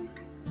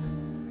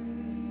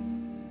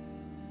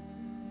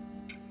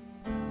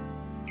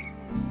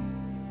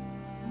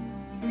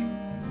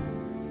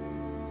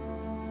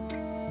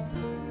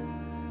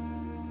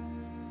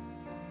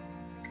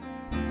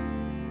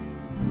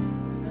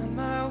not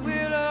my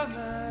will or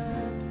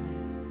my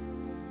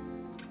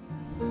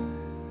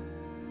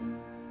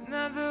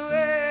not the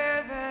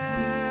way that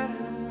I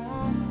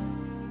want.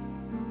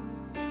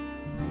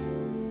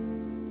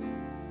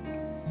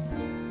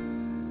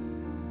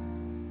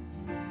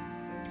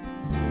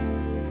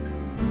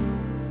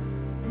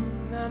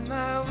 Not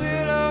my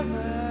will or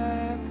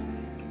my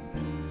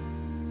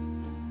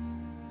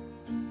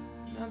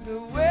not the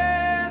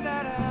way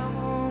that I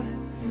want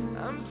it.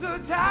 I'm so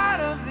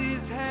tired of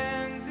these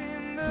hands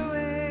in the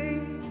way.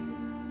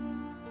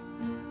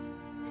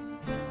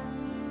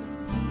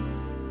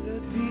 So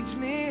teach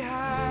me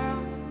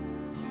how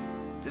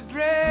to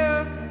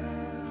pray,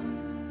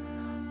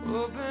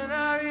 oh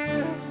God.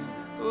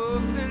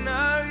 Open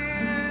our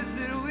ears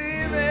that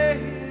we may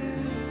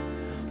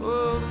hear.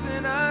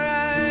 Open our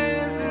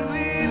eyes that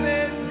we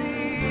may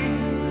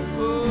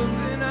see.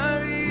 Open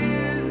our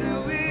ears that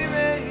we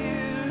may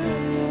hear.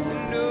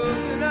 And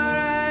open our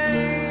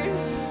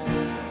eyes.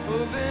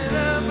 Open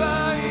up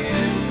our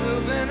ears.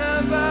 Open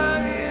up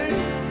our ears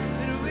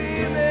that we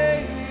may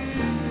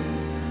hear.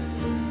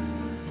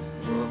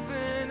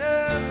 Open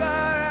up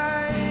our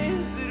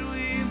eyes that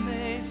we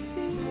may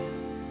see.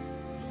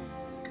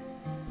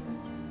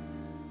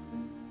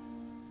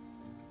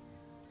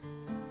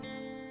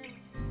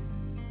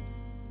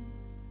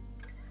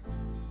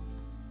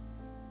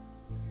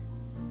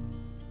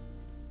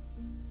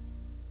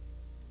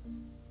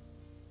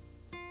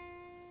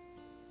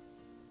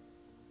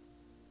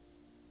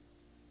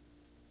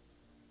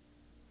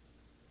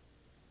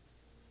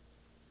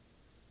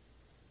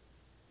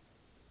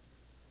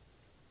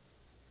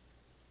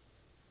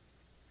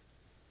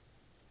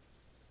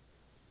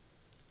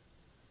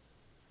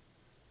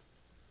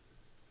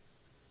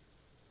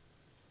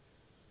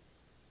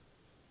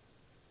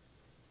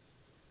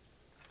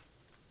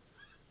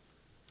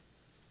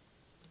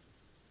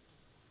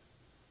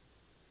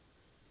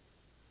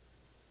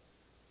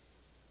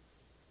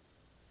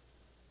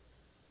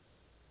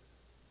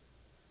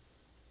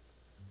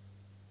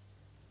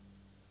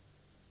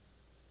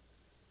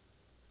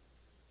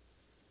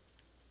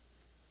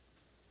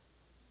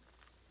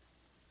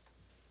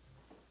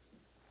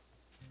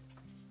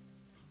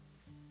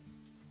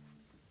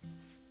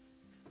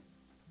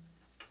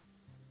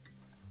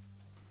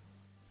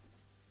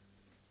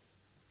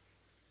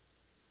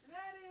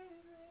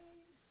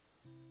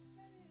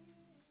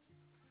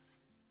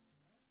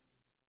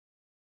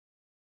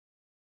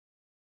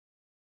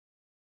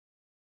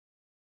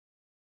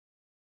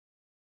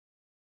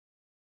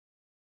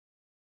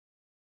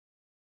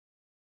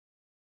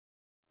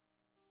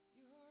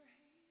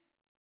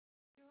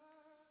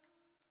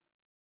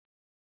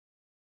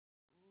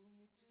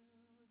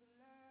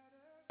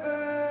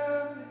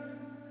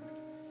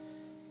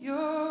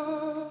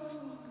 You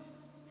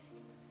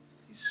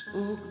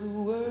spoke the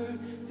word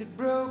that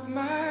broke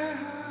my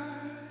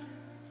heart.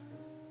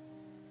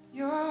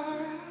 Your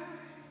eyes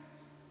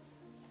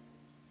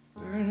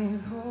burn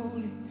with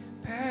holy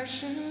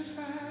passion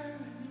fire.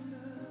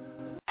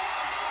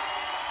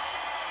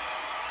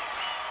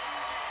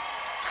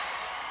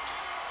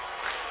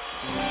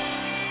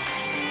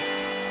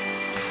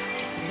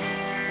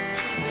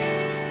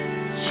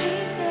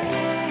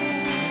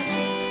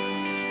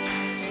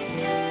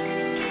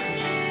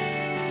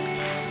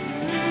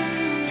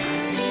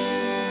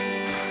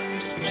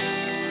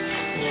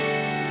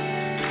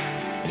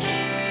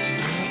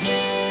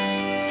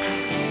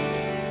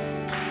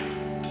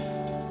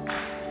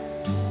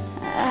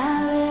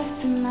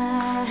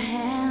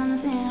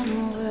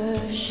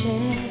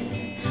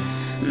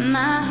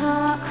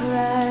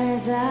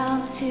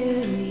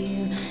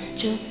 you.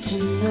 Just to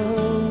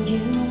know you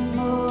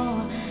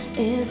more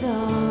is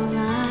all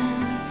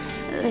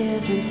I'm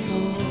living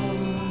for.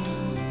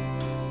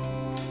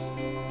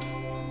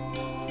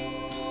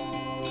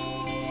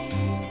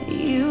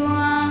 You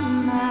are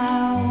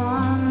my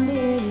one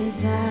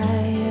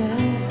desire.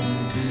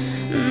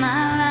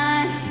 My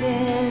life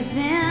is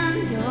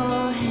in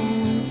your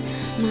hands,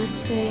 my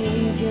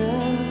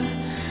Savior.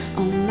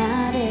 All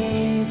my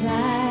days I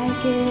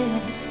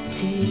give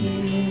to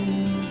you.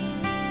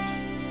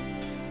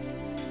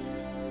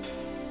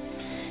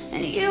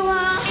 And you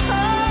are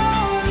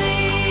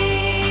holy,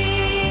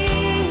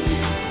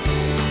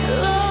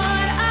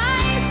 Lord, I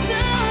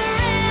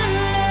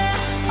surrender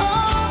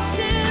all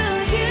to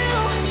you.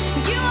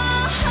 You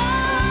are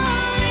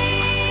holy,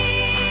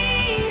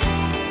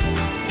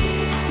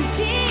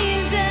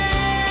 Jesus.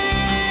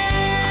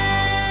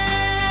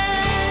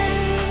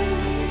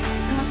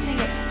 Come on, sing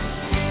it.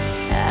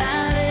 I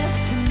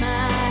lift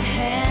my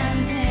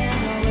hands in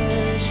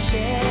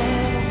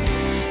worship.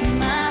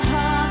 My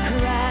heart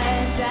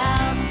cries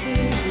out to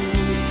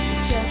you.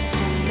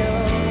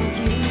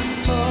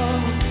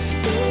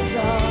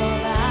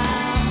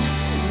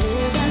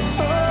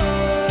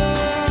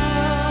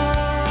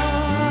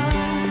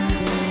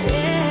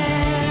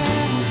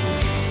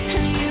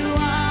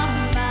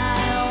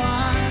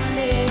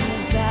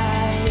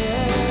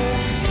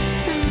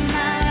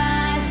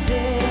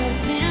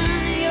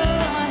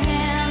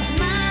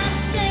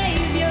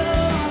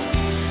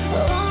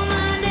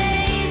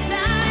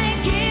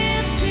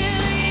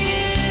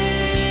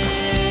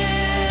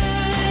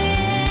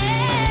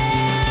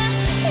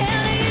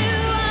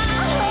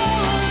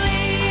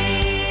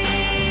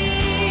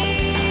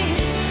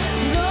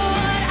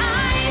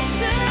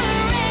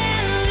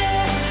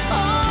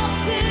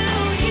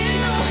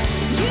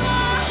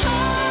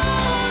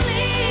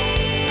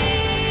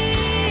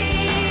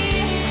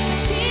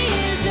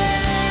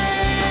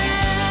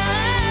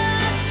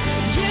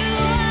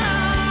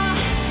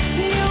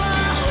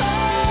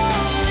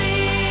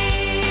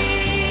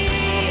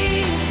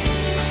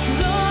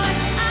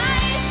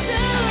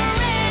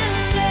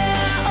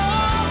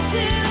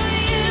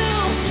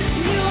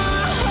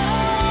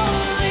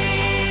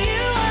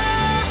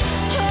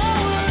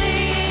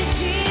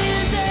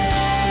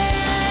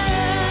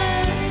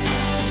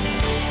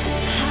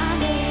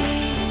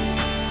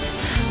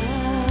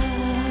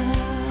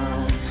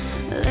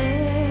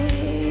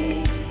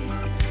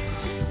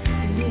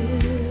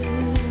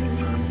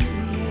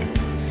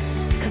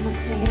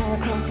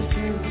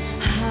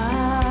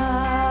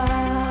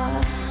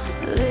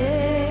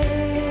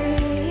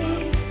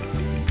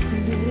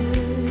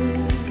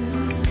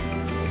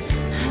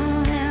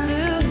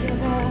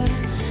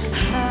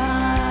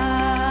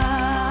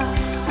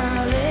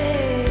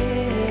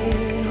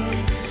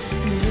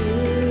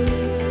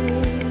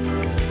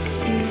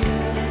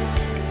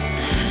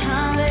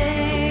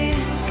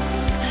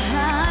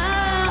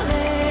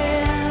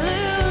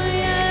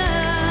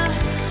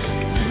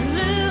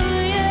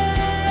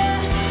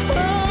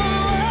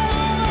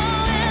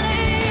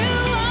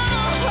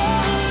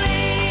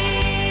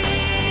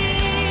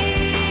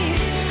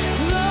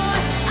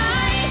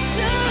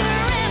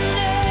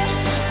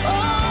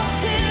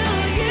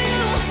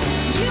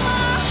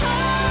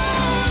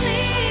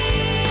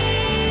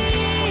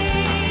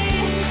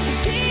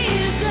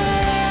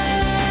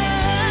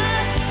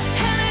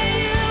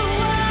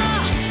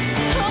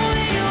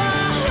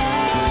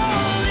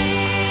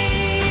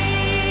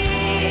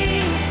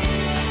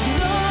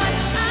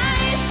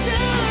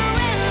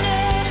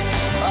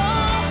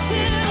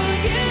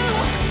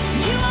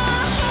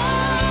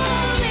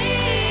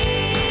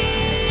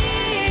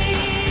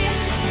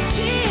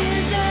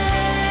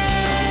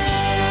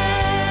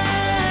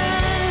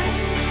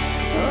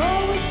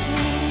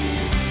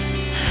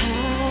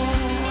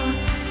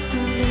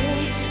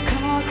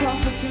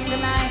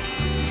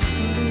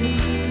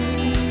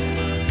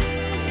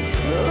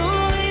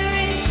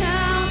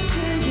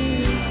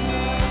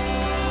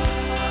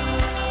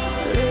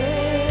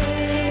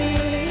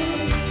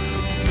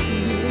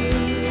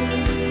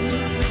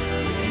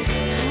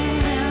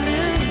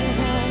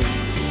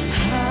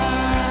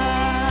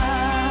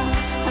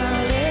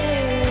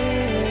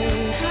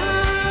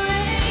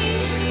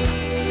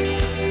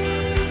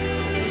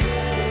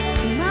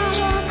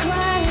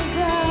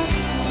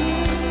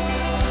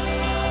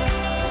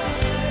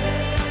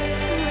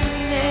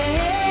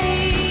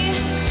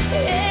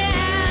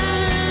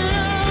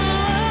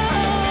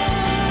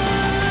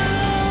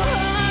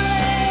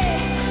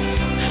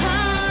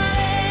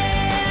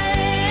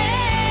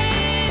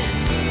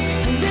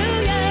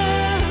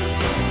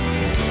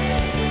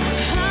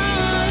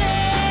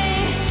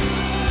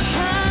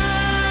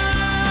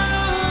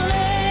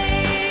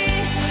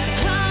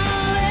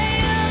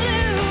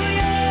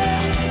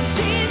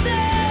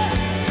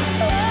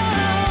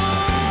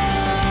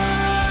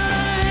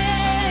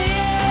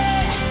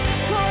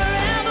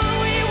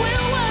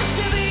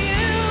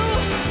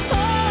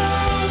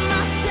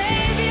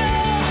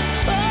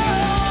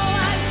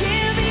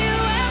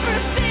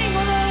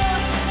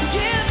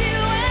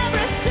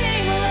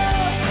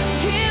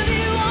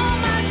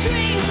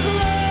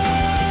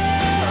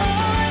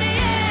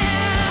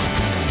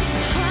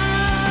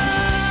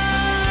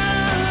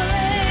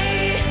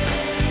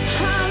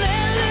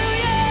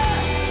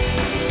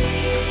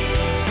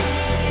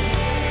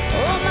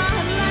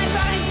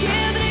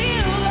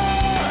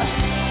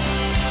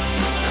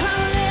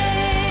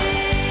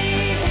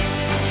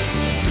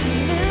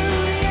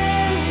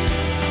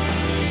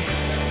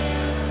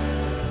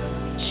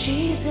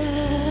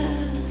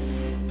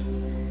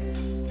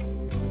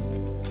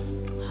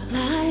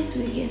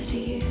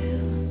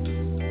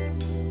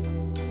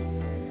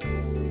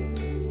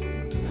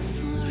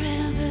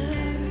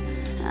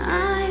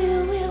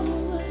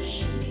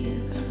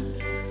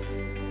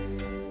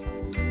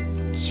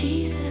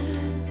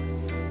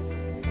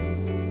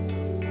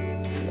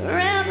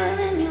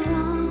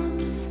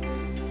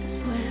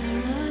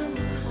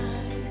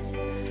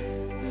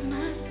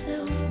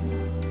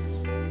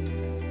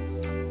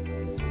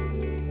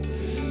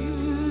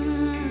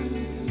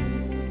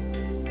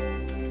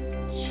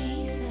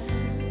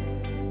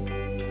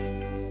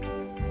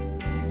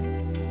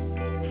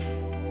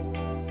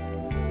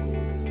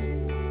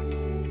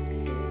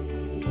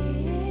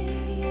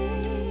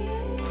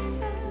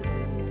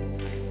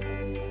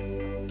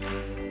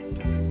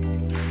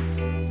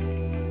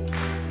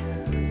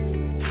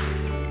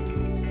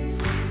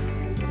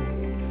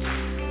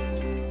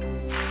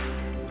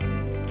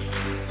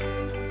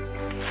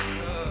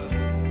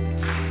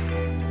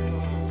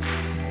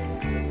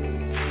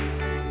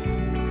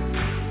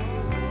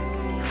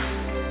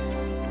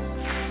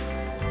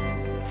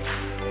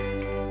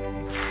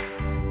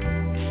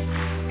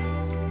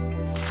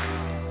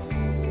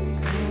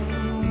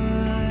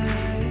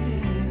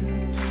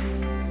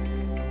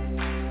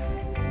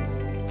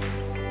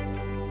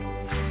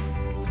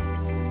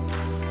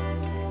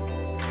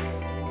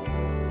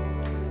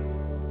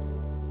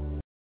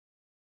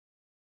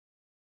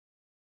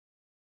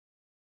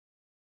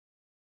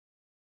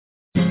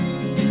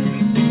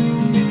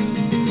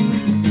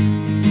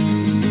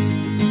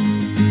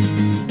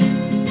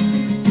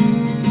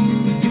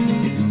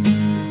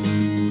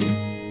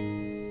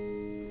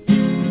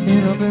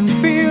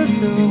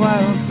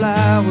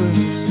 Wildflowers.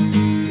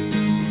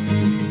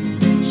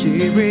 She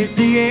breathes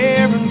the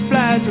air and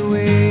flies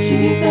away.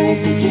 She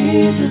thanks to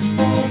Jesus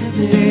for the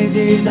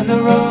daisies and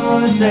the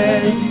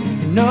roses.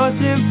 No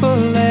simple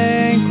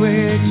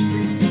language.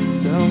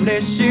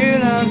 Someday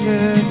she'll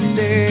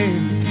understand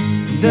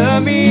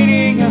the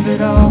meaning of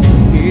it all.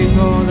 He's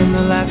more than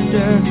the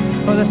laughter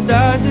or the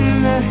stars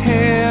in the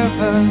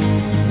heavens.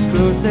 As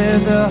close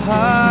as a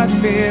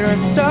heartbeat or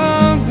a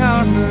song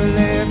on her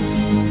lips.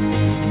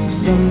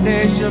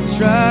 Someday she'll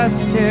trust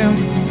him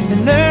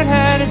and learn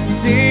how to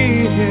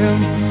see him.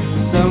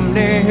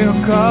 Someday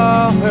he'll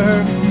call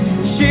her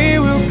and she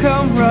will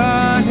come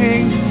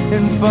running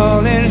and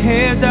fall in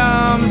his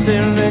arms,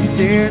 and the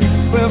tears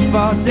will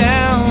fall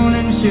down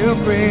and she'll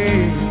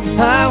pray.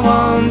 I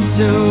want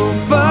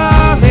to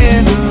fall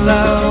in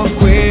love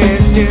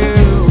with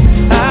you.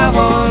 I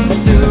want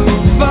to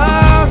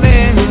fall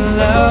in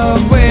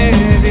love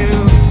with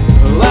you.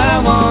 Oh, I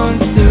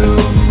want to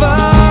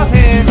fall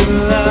in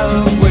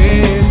love with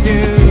you.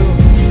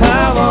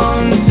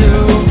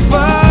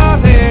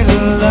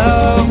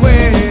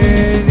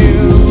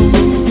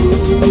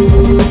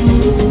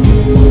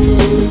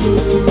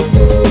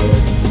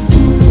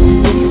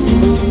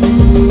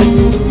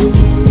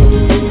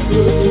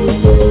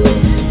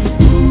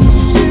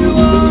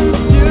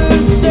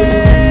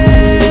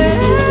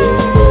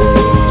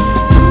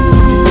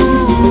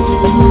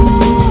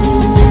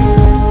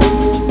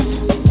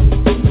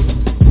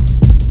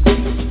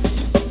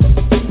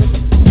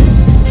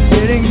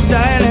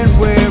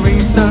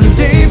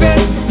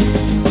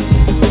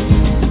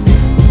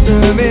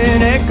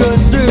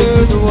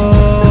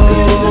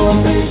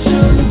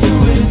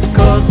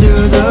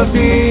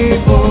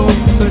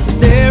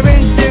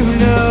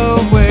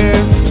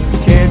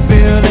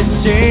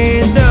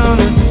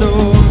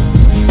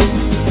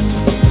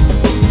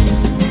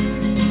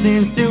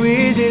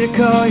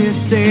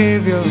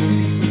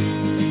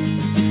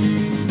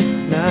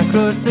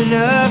 Close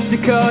enough to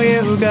call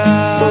you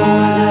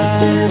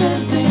God.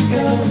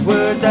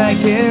 Words I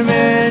can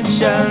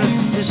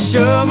mention to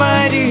show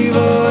my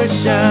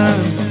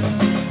devotion.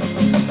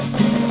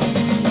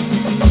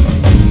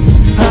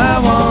 I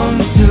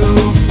want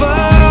to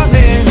fall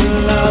in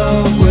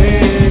love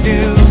with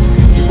you.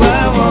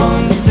 I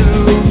want to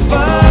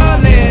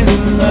fall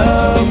in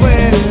love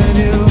with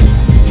you.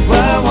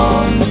 I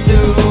want to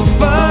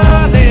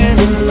fall in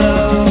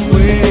love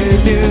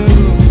with you.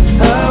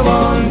 I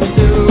want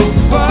to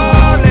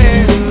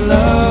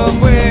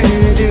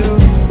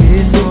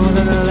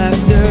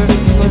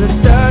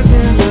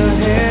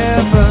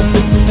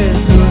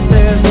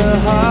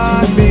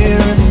heartbeat.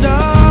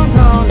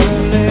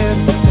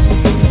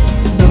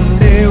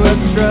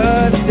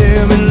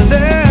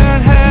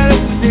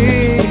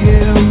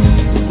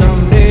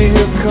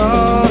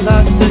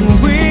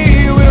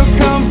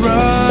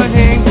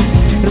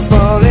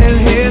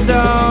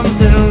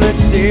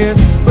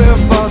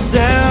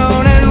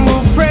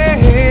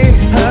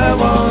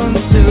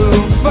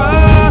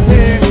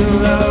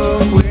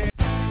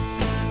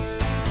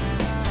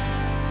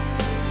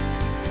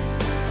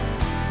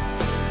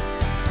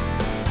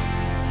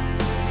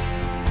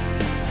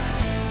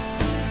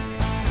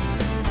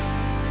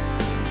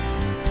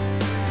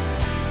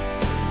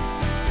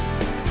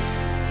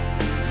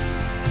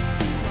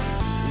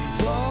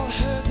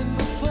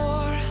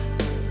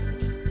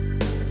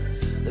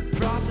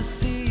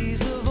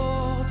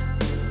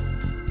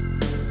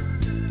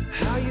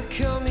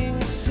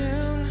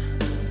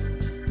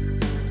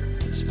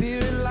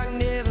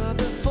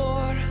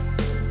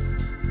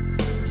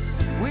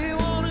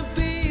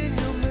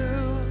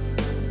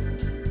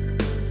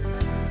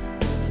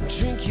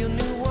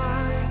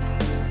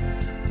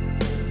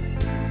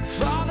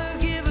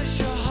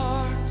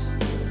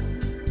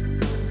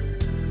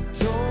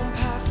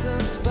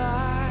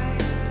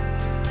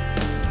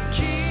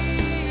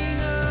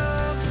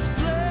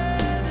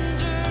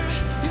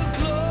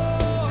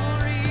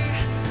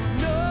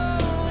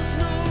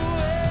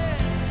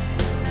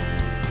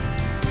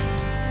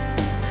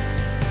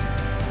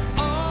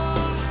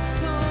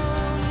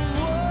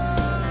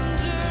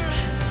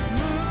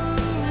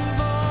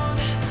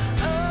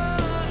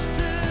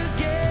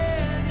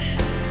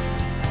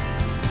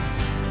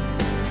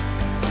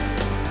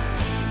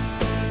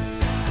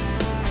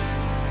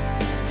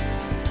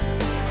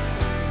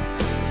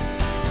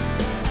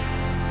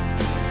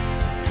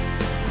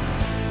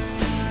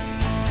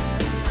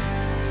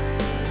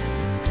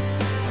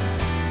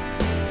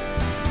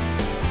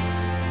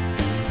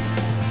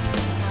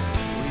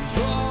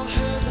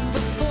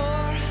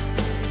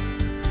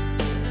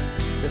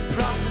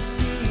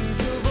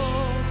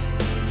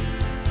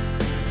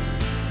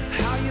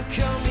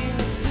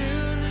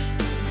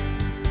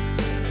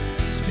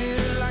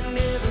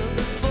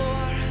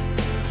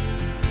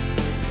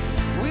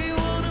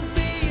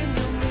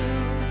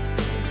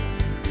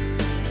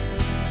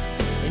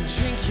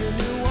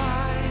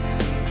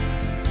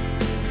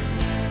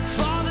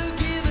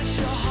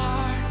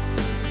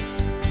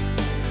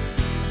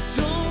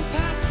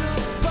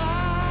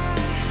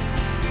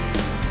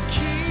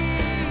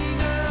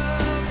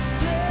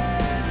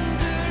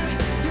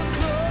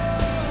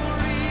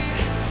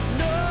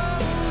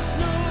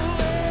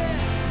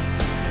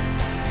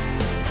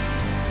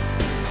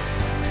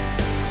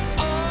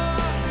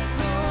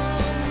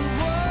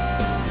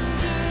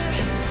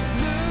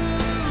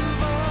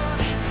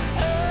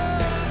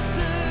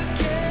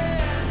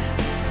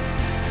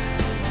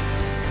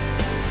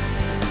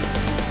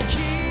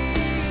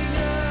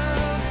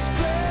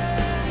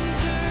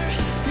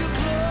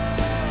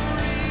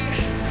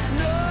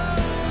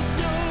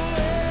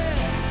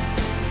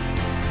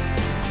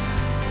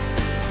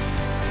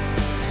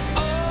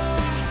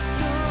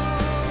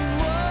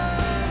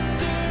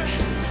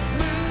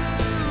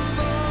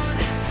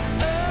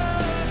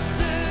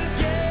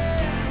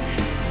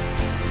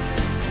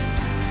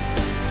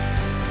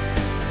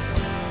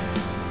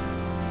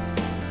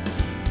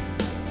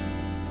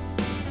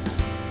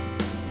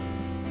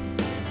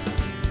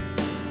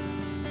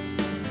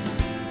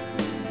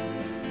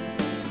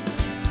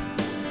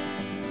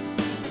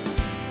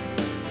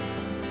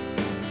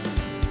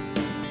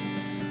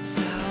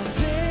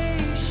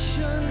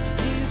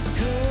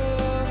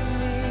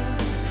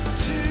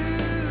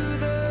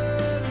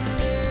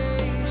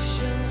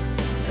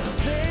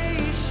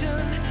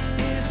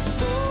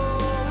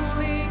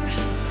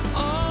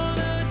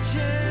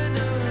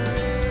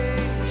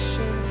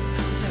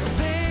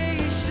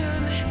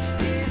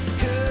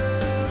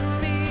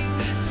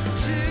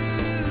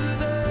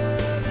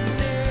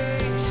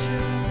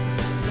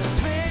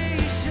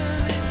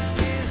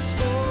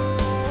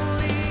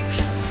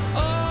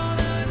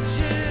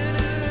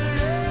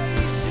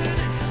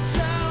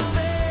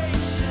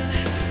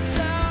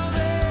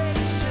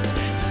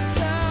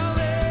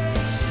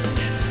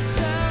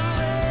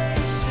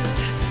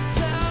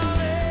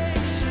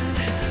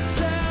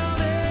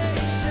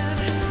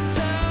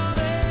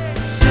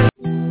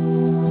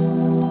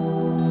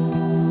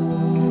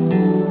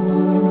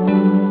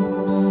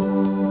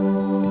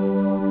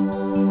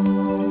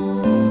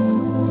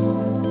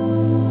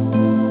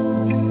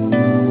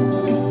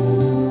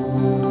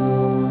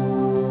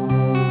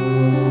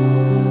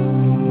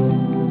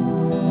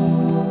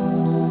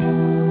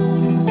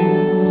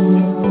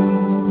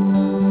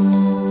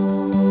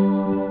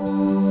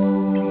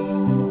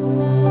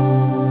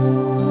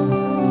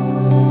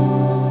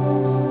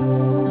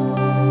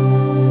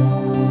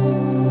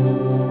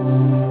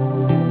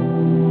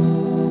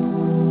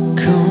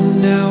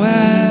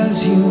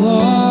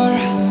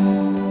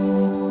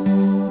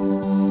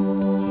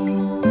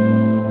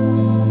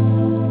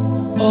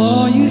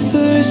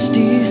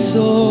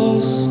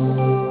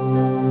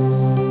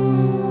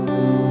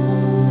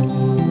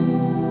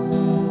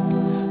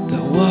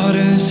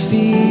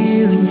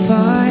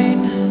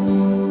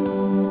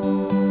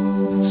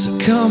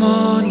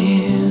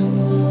 morning.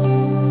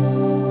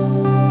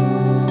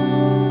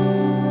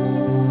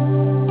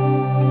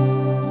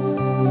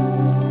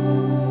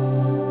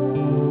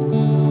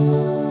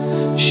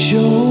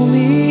 Show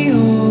me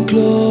your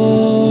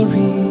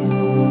glory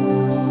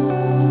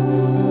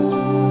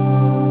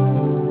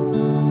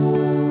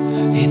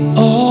in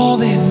all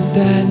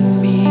that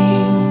means.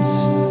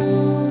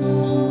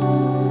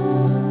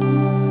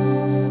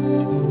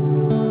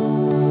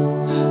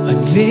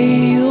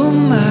 Unveil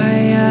my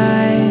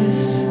eyes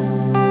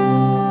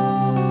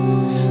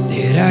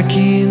that I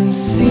can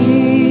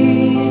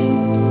see,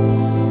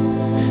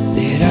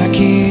 that I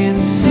can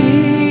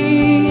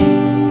see,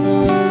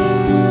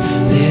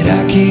 that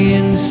I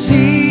can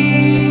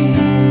see,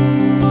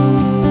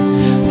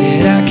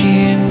 that I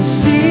can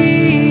see.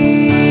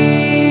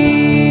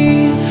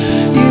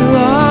 You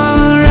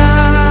are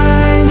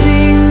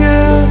rising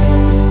up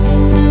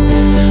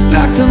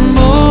like the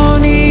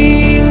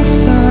morning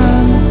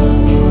sun,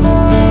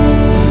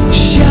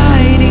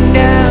 shining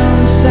down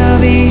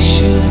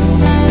salvation.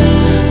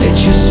 Let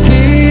your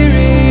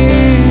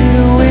spirit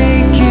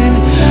awaken.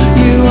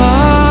 You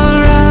are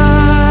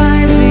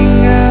rising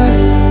up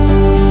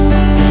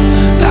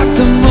like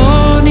the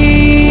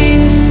morning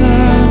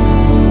sun,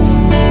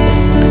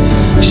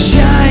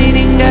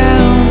 shining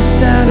down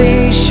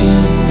salvation.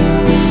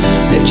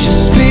 Let your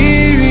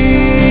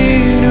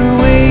spirit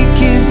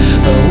awaken,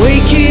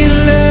 awaken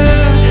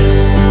love.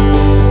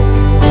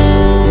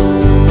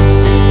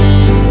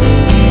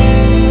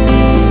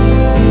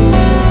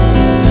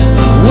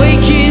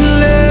 Awaken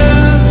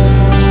love.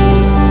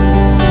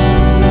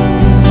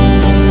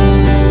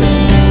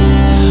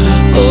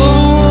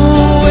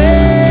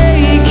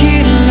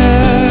 Awaken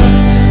love.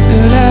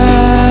 La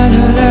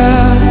la la,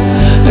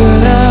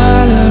 la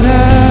la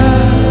la.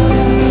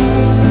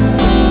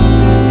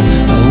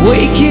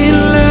 Awaken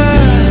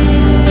love.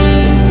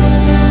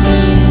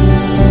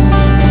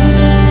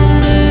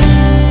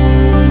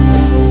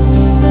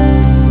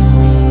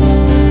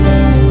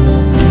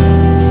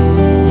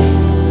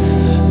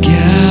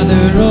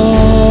 Gather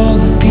all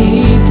the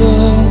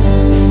people,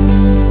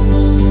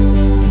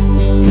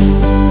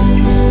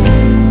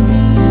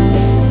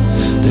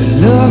 the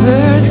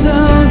lovers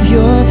of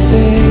your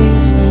faith.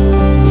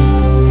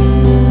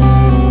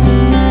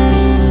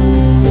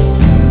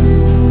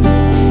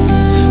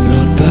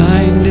 Lord,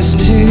 bind us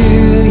to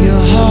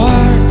your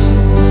heart,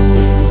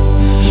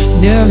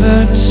 never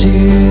to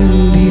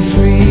be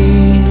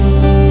free.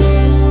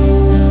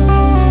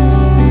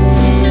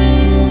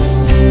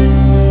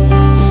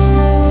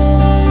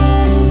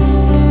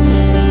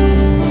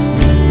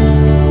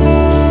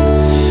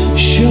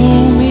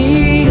 Show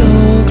me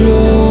your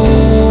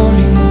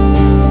glory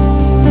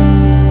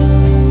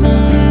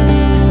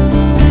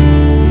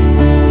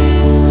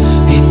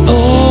in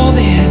all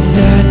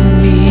that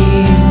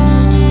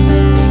means.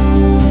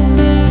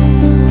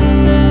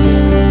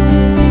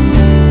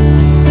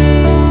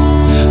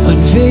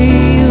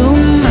 Unveil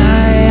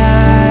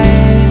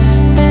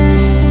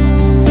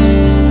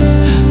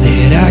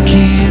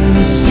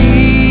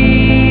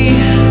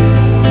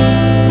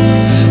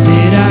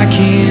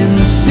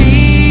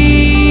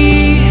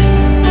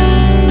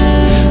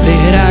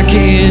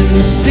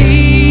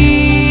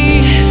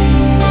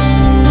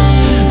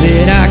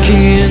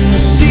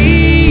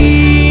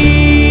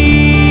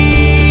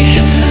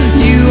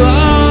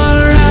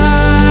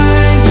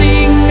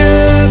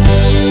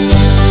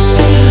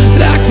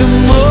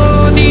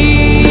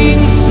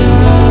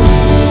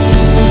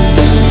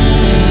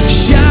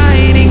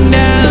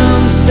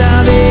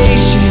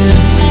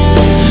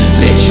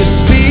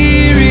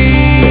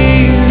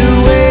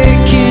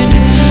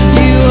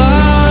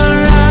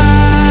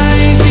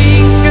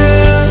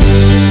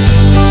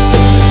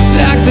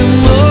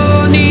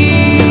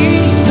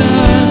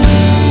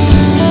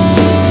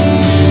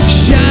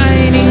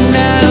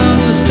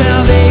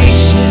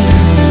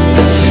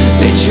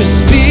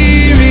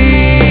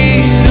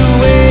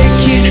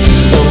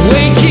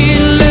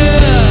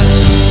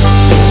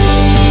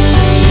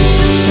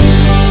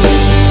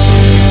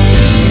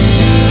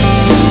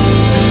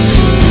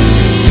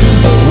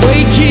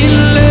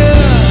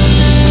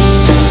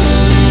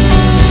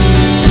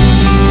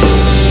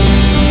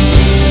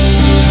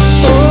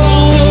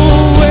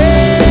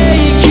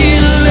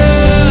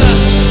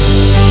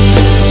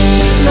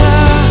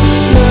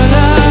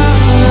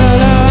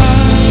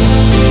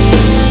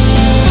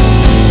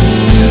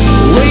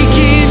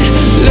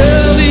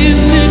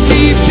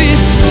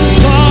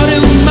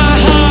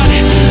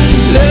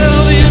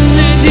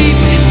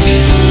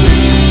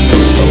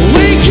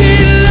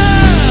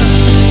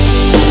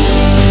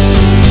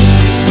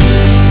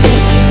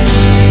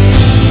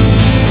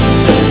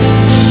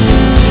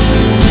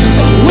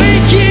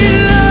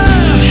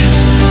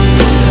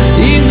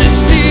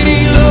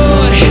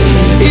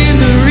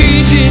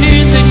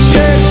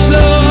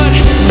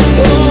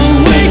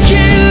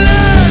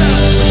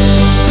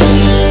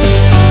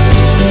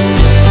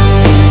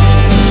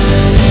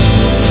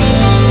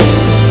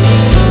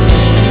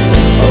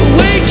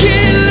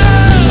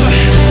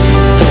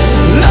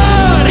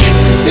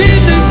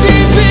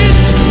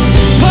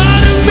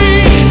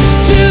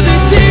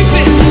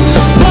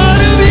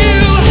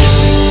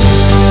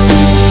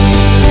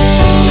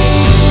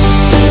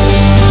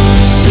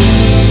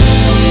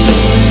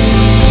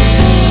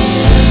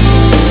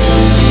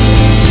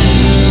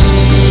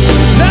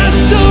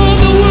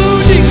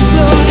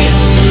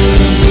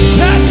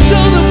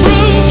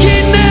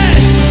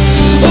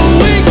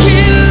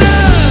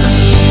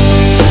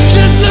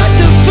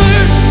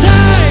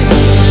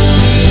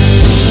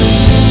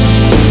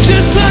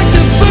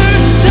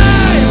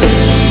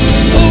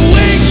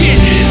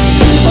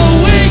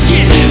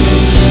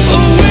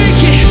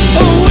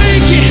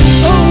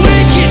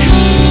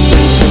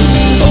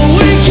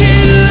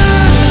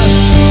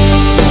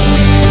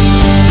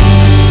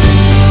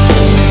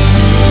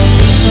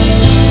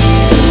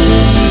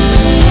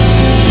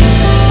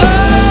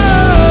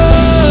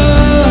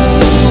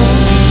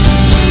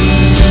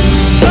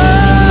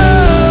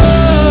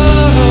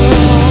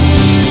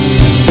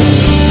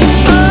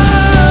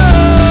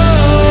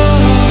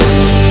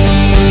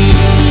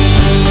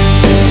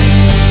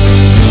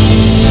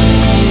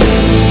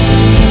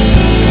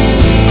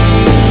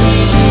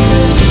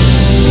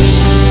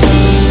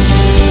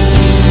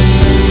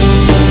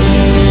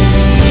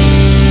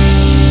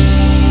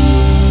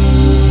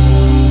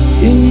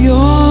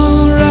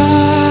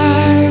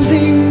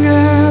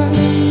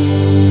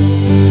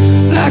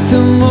the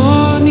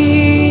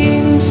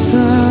morning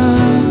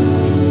sun,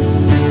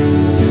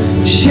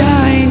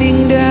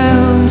 shining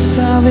down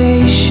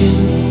salvation.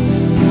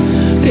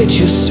 Let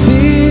your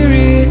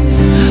spirit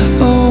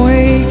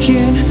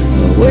awaken,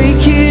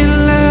 awaken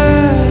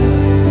love.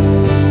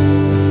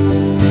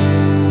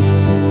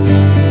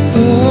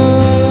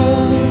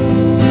 Oh,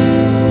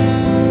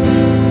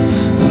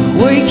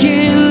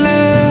 awaken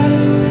love.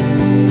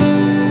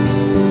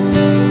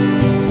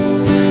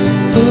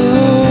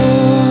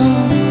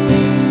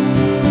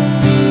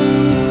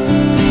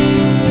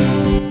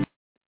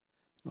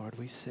 Lord,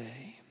 we say,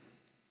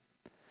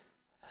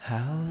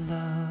 how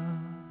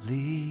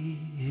lovely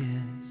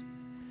is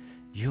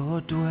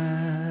your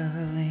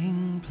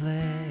dwelling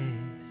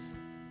place,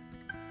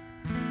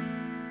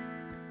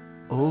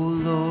 O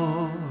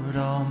Lord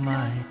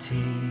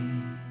Almighty.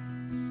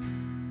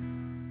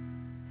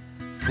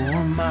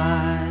 For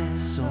my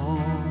soul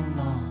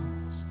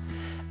longs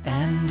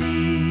and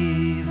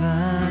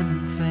even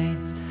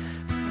faints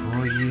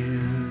for you,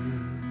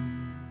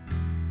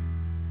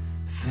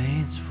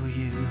 faints for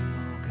you,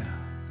 O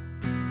God.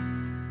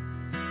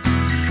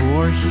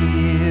 For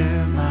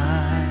here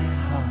my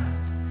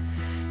heart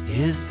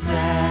is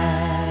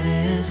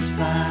satisfied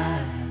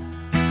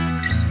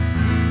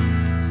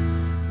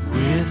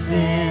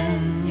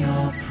within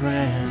your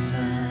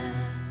presence,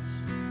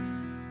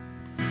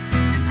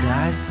 and I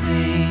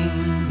sing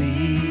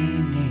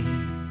beneath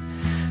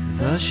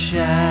the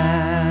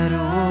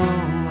shadow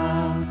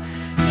of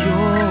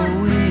your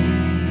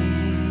wings.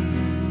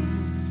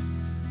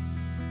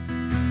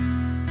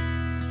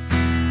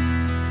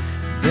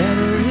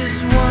 Better is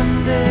one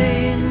day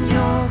in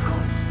your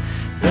courts,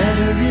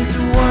 better is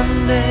one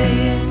day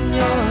in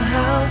your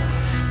house,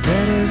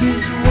 better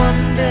is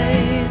one day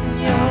in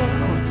your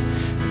courts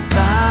than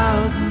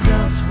thousands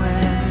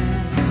elsewhere.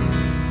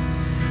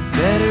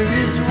 Better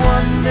is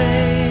one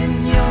day in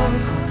your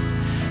courts,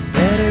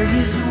 better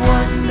is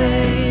one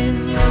day in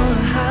your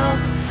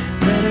house,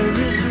 better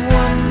is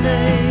one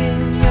day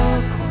in your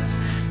courts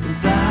than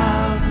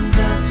thousands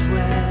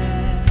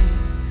elsewhere,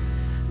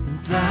 than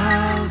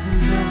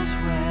thousands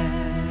elsewhere.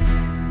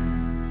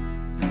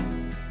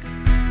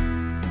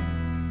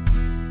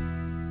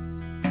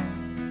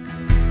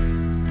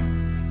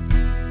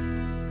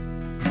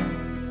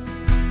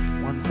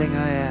 One thing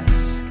I ask,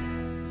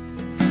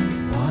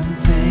 one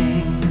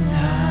thing I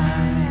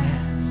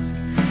ask,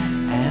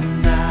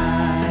 and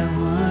I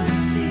would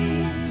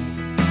seek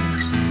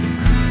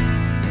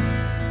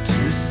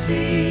to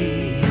see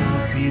your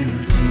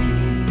beauty,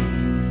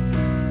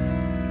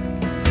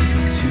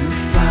 to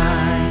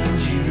find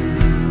you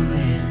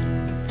in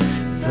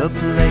the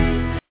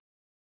place.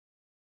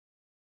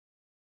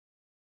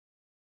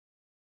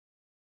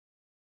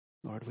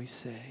 Lord, we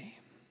say,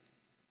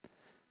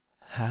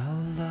 how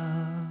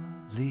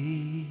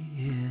lovely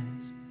is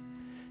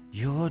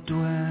your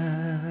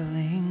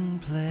dwelling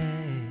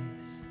place,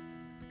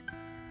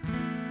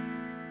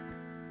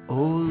 O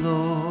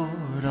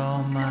Lord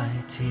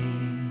Almighty.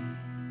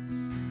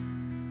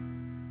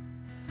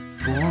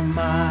 For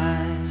my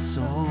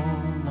soul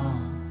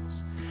longs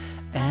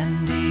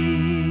and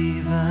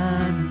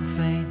even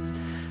faints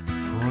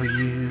for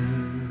you,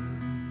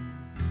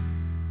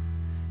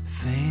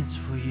 faints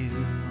for you, O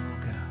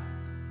God.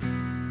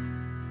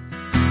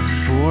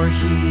 For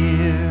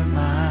here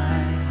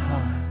my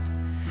heart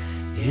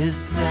is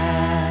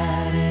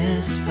satisfied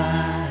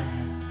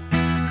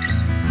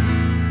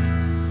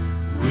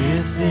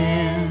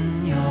within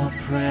your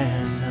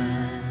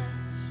presence,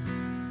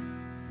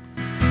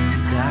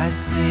 and I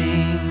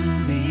sing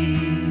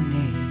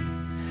beneath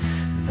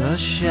the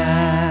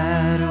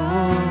shadow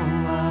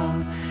of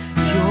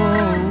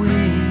your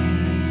wings.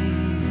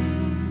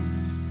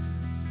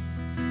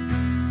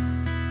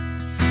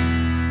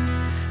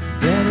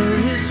 Better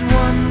is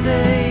one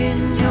day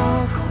in your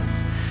courts,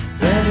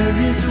 better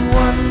is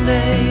one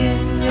day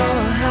in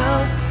your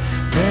house,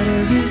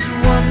 better is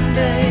one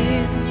day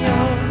in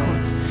your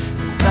courts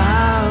than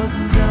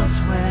thousands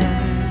elsewhere.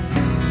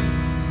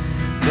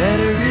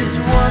 Better is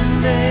one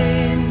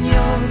day in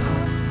your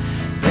courts,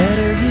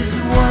 better is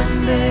one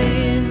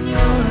day in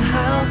your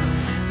house,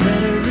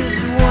 better is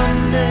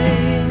one day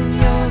in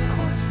your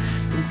courts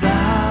than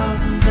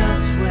thousands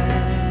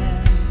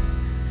elsewhere,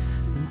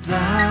 than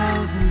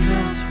thousands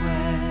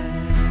elsewhere.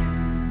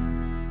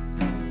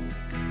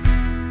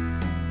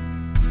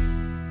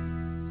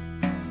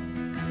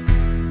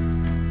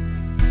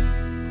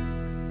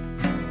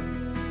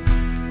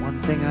 One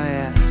thing I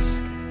ask,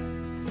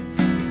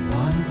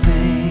 one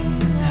thing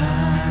I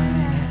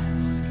ask,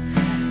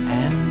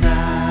 and I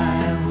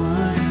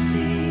would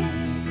seek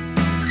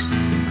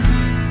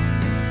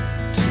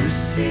to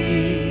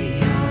see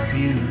your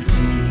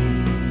beauty,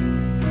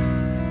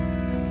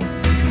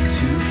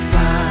 to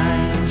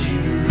find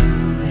you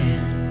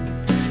in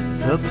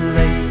the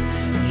place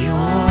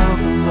your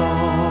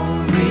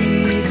glory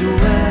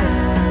dwells.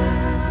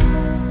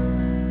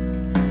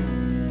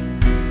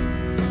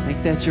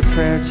 Make that your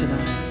prayer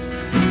tonight.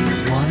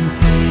 One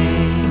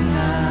thing I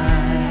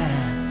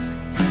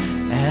ask,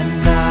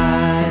 and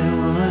I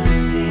would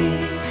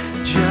seek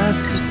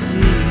just to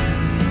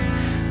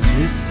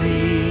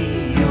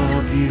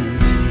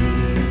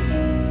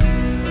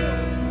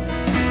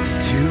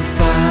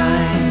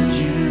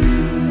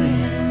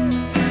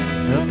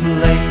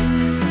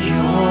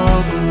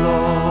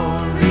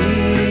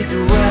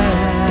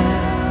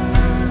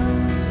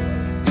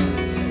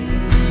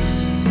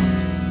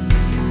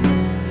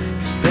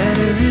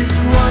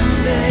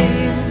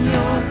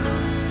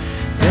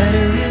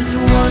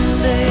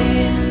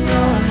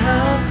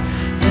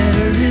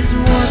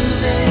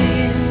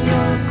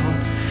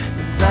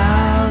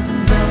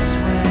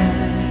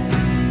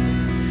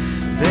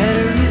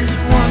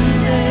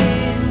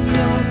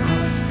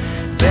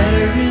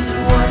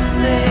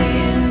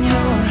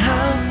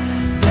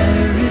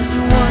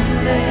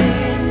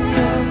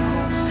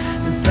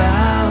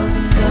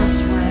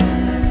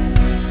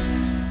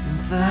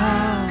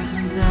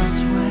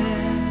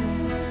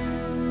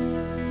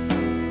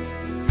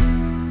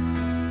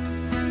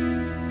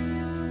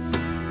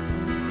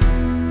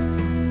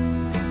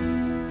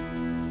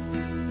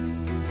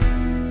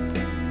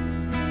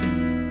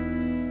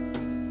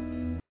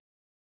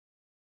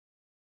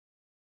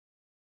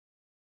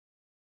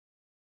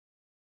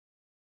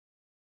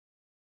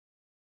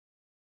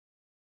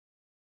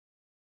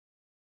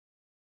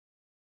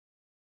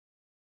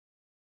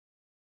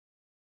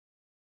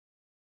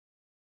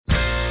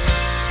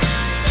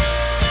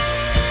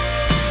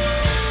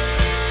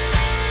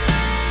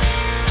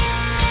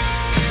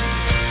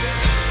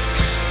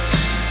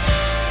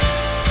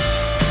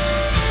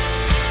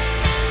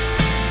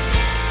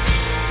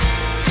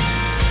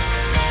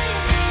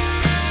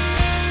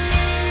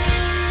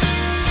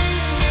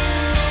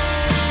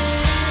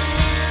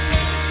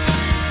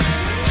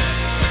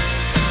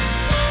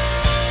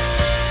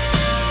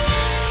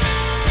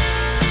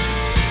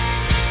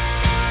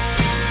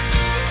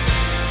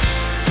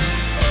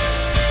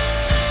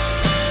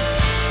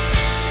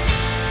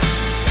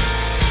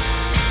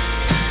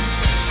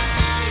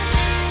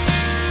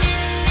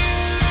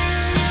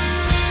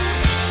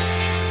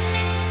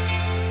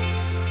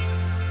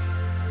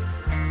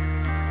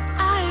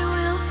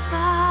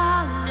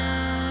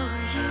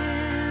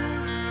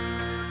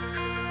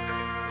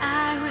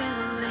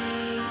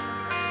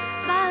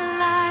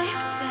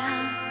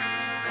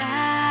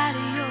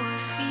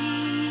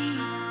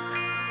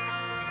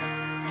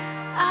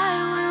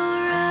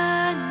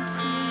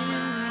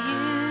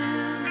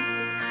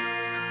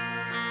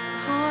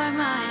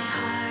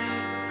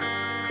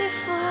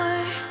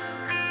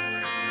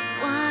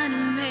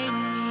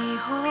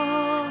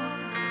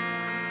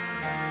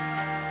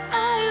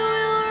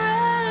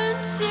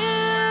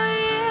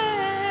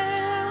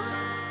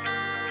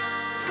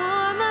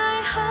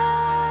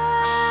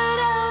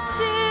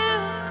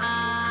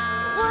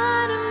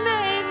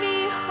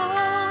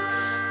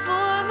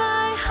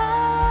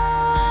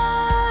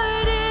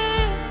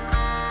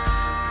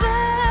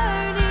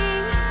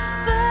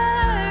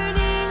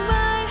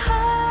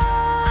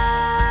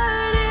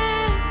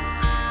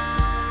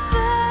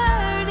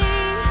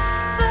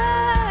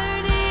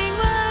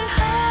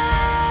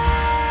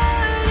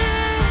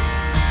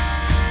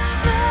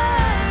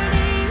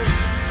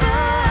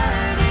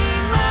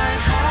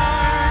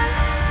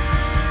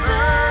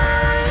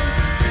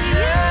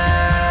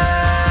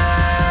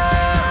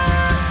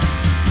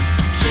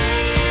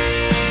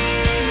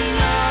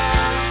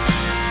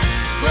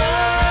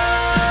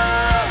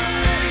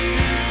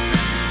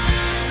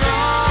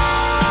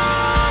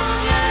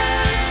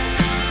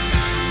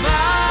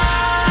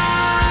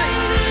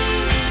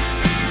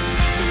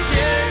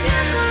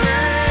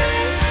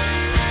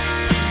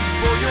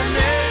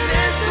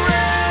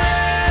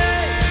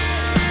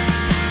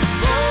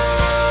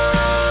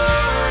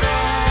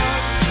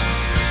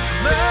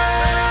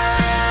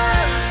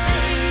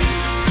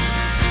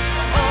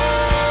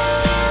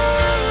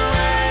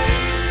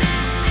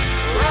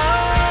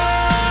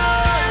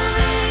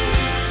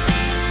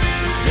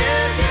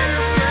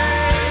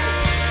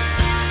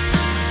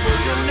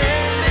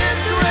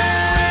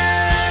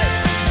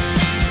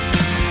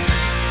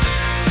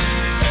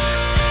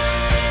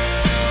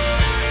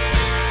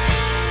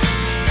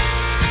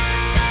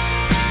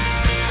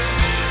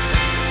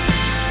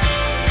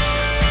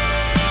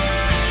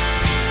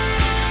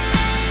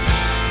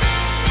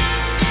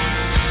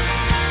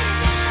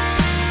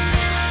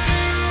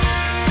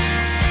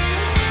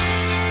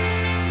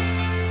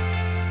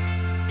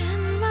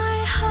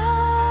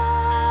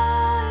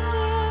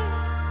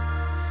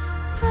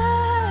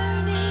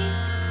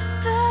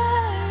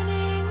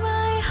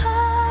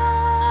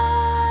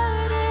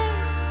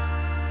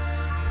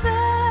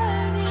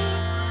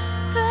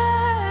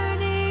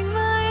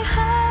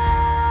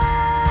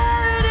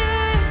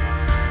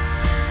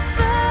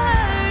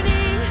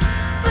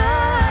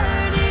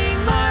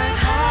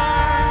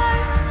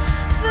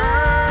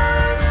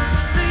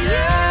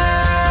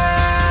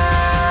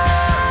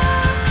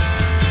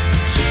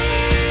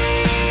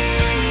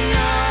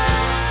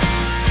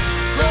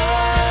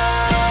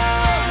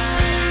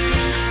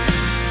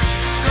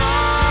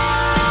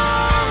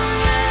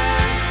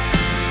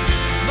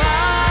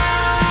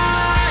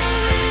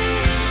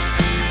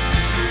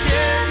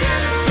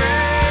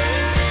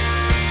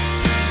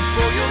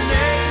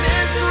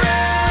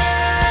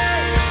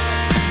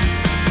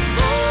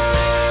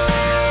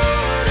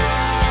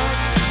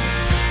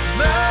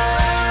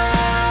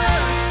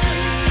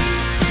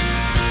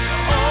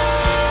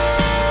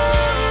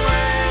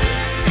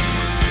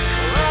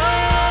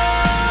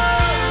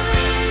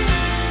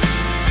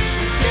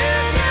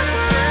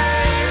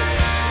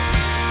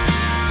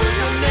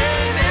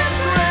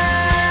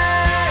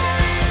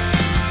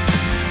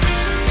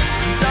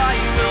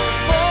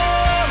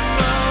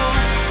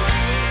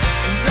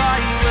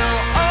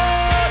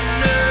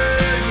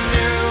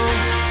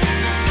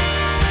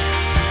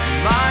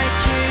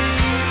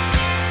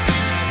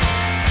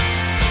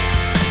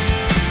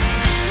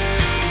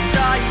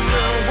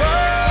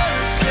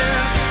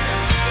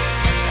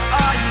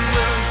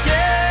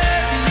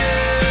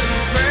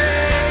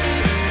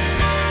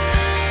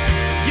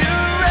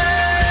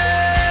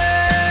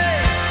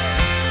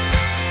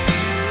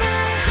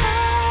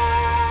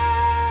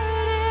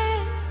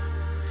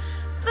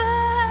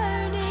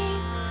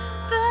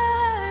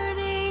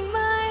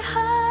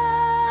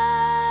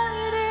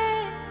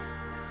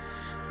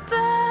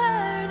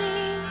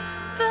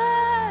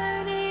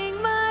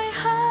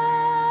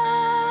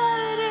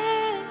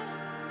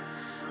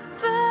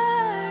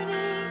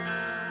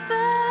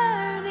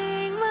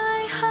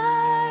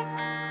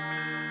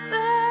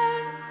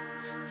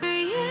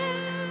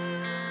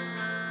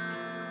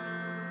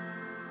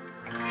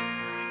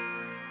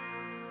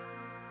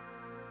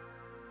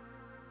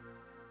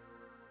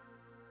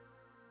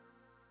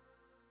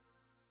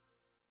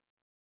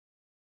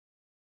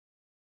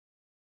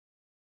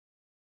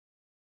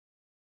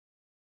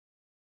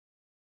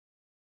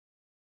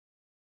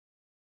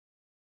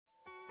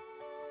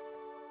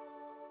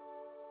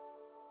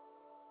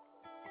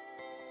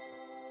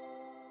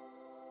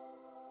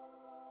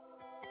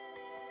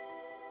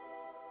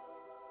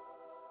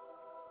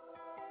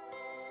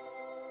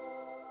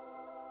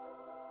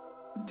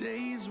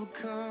Days will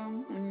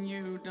come when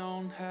you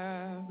don't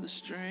have the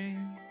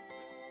strength,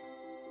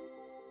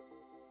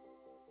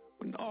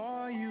 when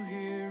all you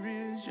hear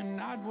is you're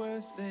not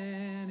worth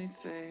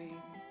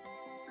anything,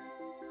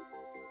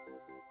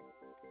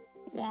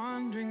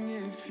 wondering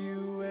if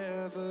you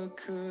ever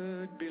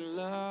could be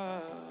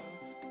loved.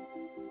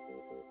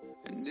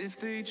 And if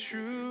they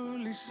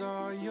truly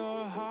saw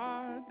your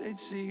heart, they'd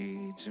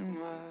see too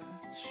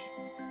much.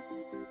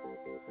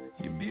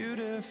 You're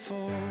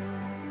beautiful.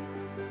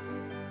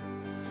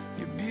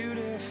 You're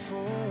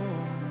beautiful.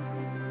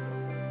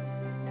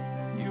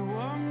 You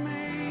are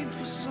made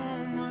for so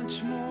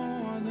much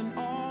more than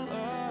all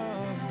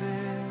of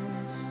this.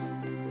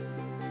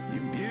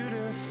 You're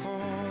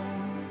beautiful.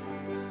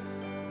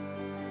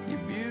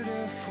 You're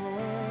beautiful.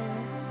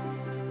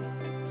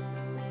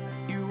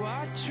 You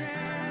are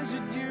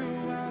treasured. You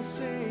are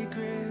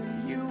sacred.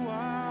 You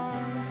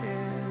are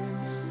His.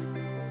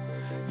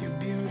 You're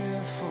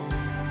beautiful.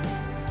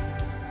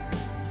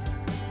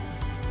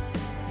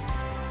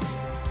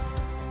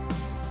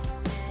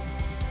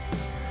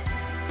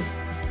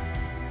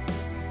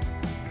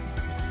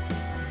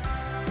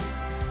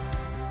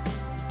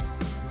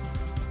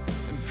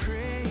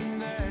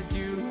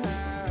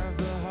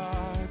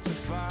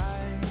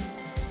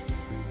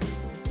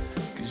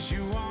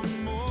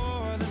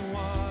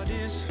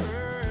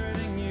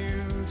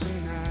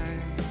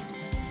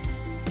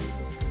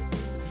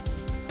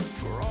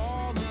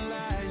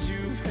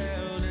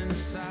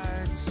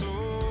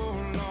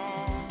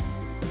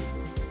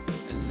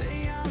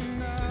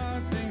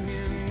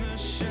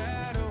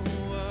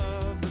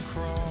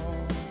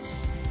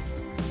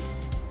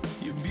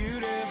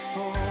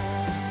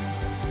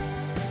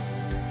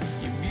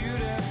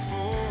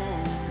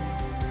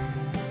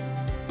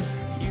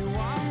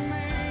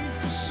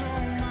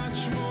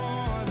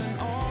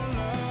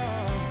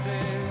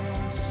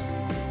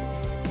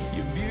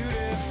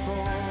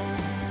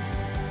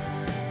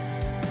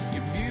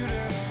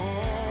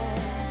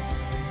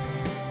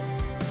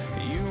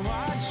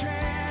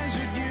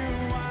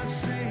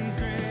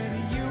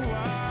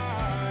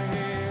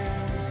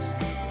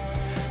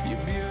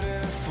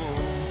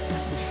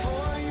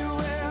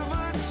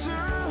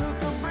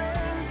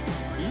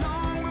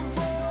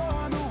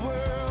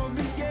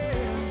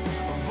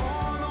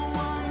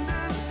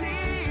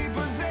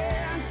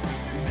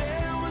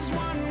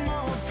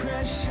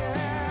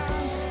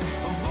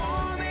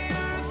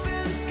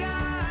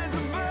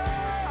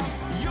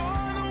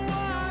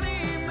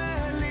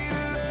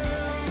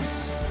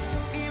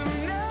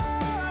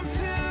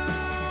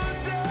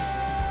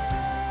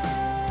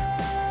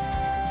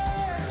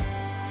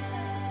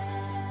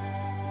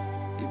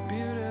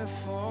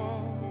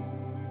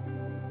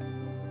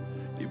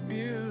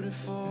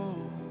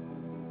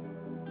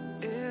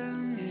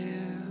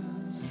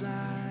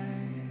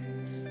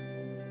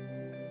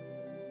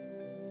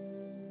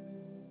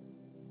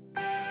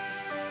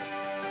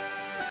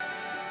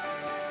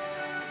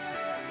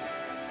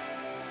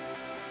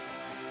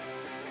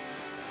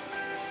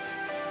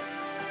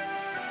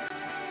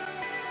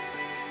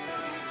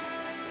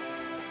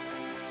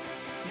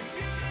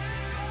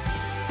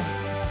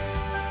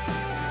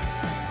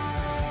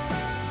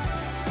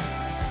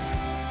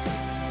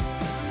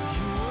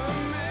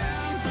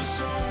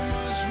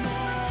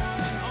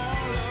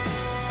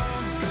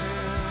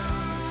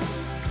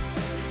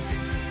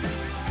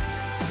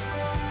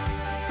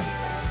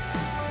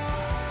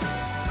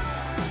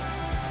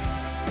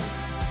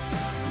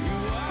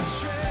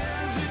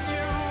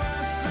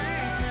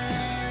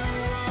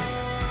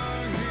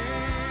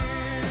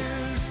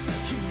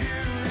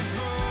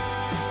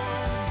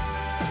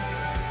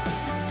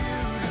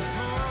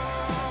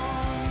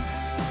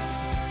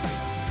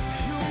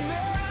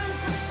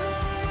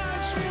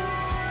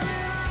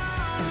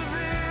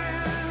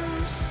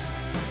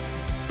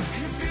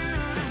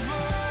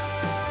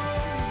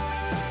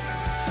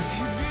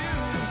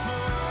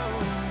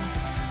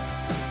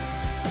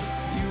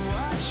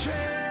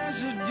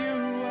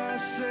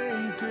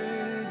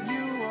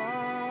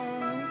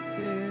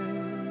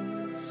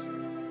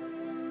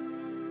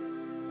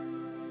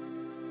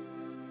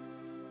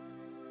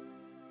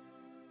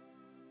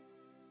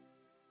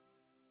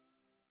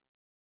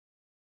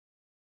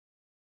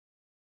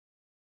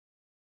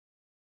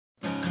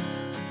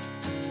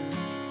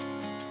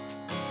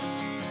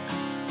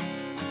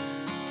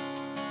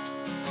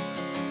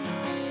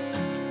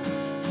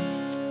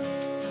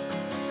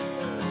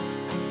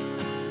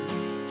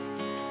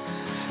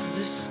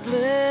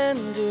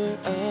 Splendor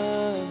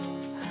of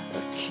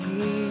a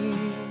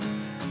king,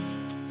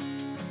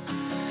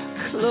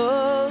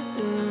 clothed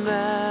in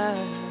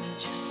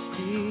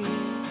majesty,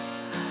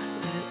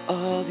 let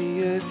all the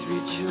earth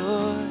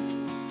rejoice,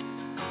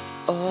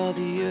 all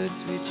the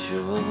earth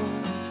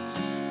rejoice.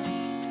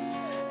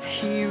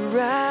 He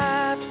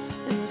wraps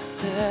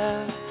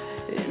himself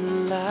in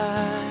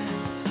light,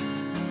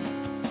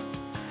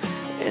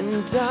 and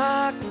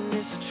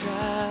darkness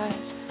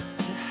tries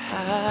to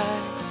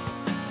hide.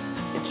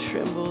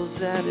 Trembles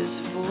at his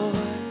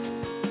voice,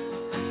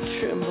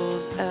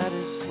 trembles at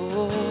his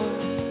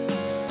voice.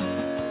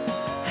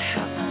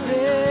 How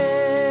great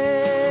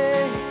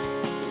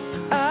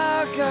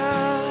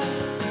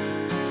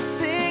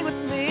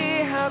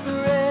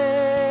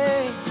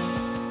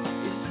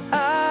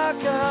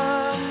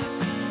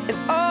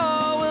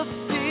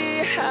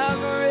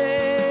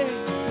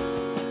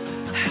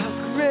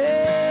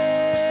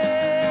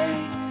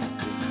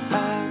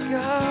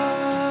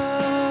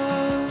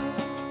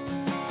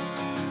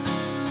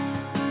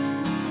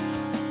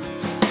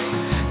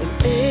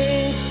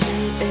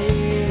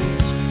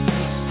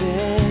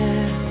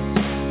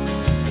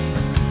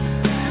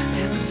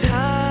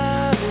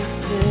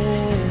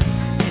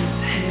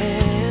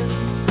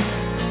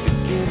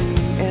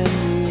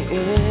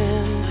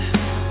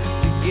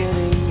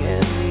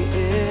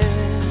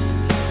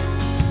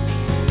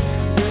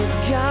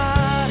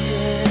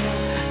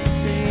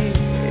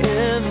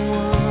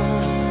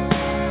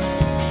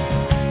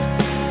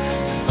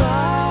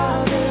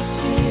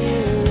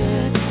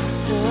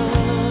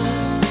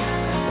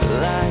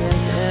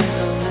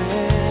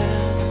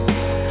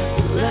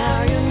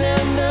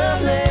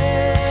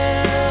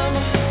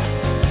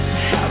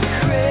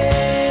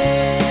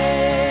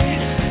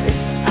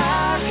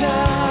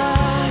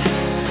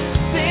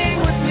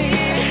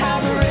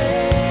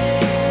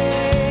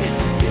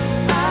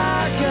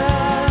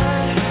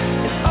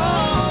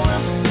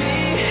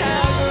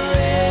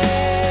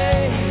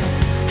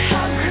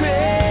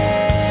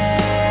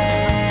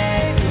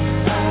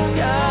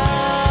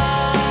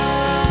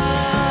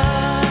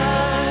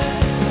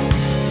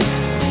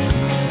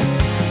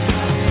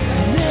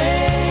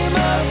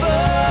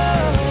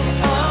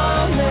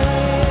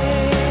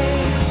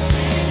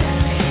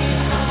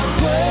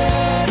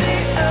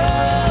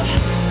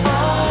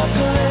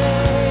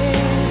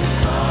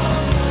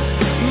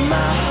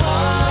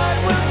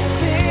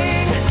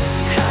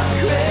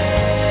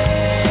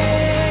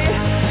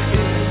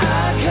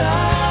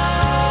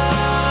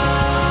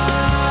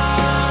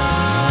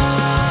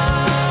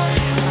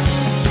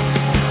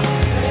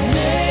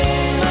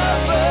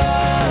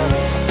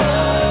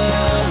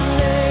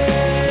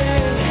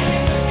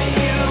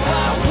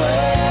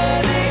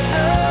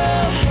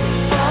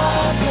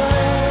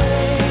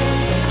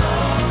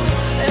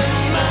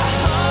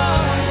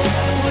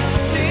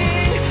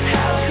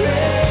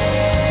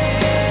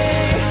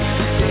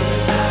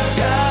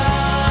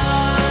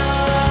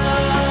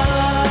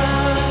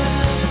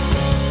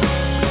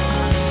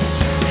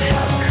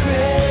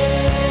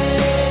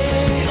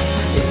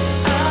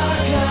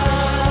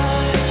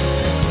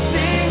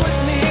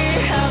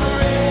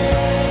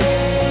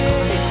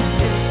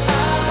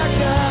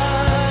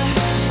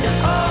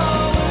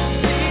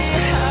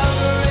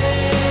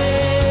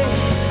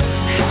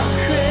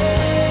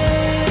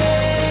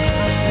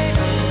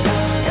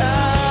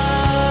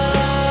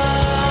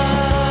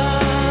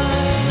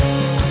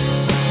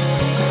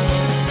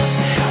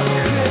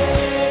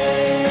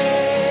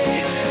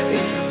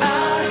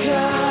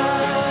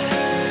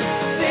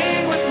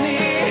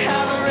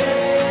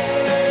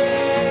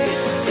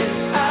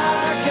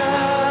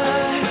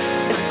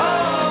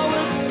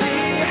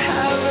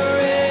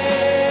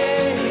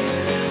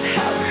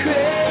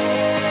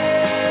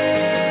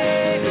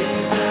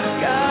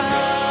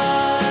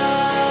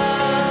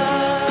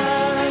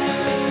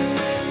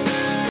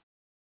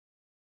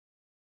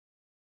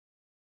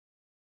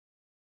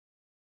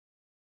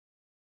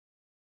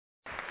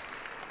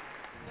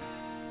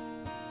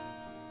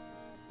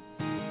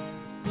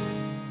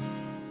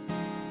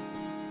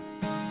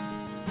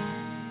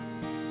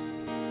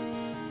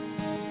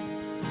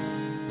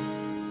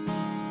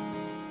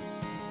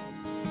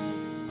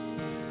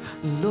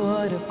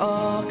Lord of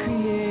all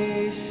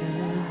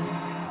creation,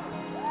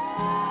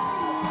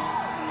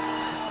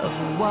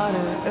 of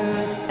water,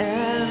 earth,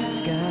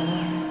 and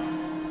sky.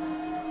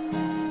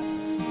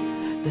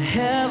 The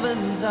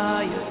heavens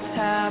are your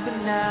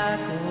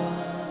tabernacle.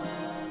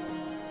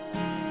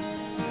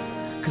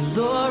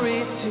 Glory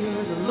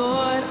to the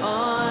Lord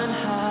on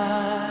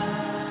high.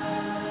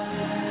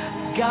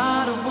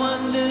 God of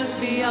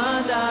wonders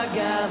beyond our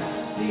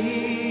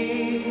galaxy.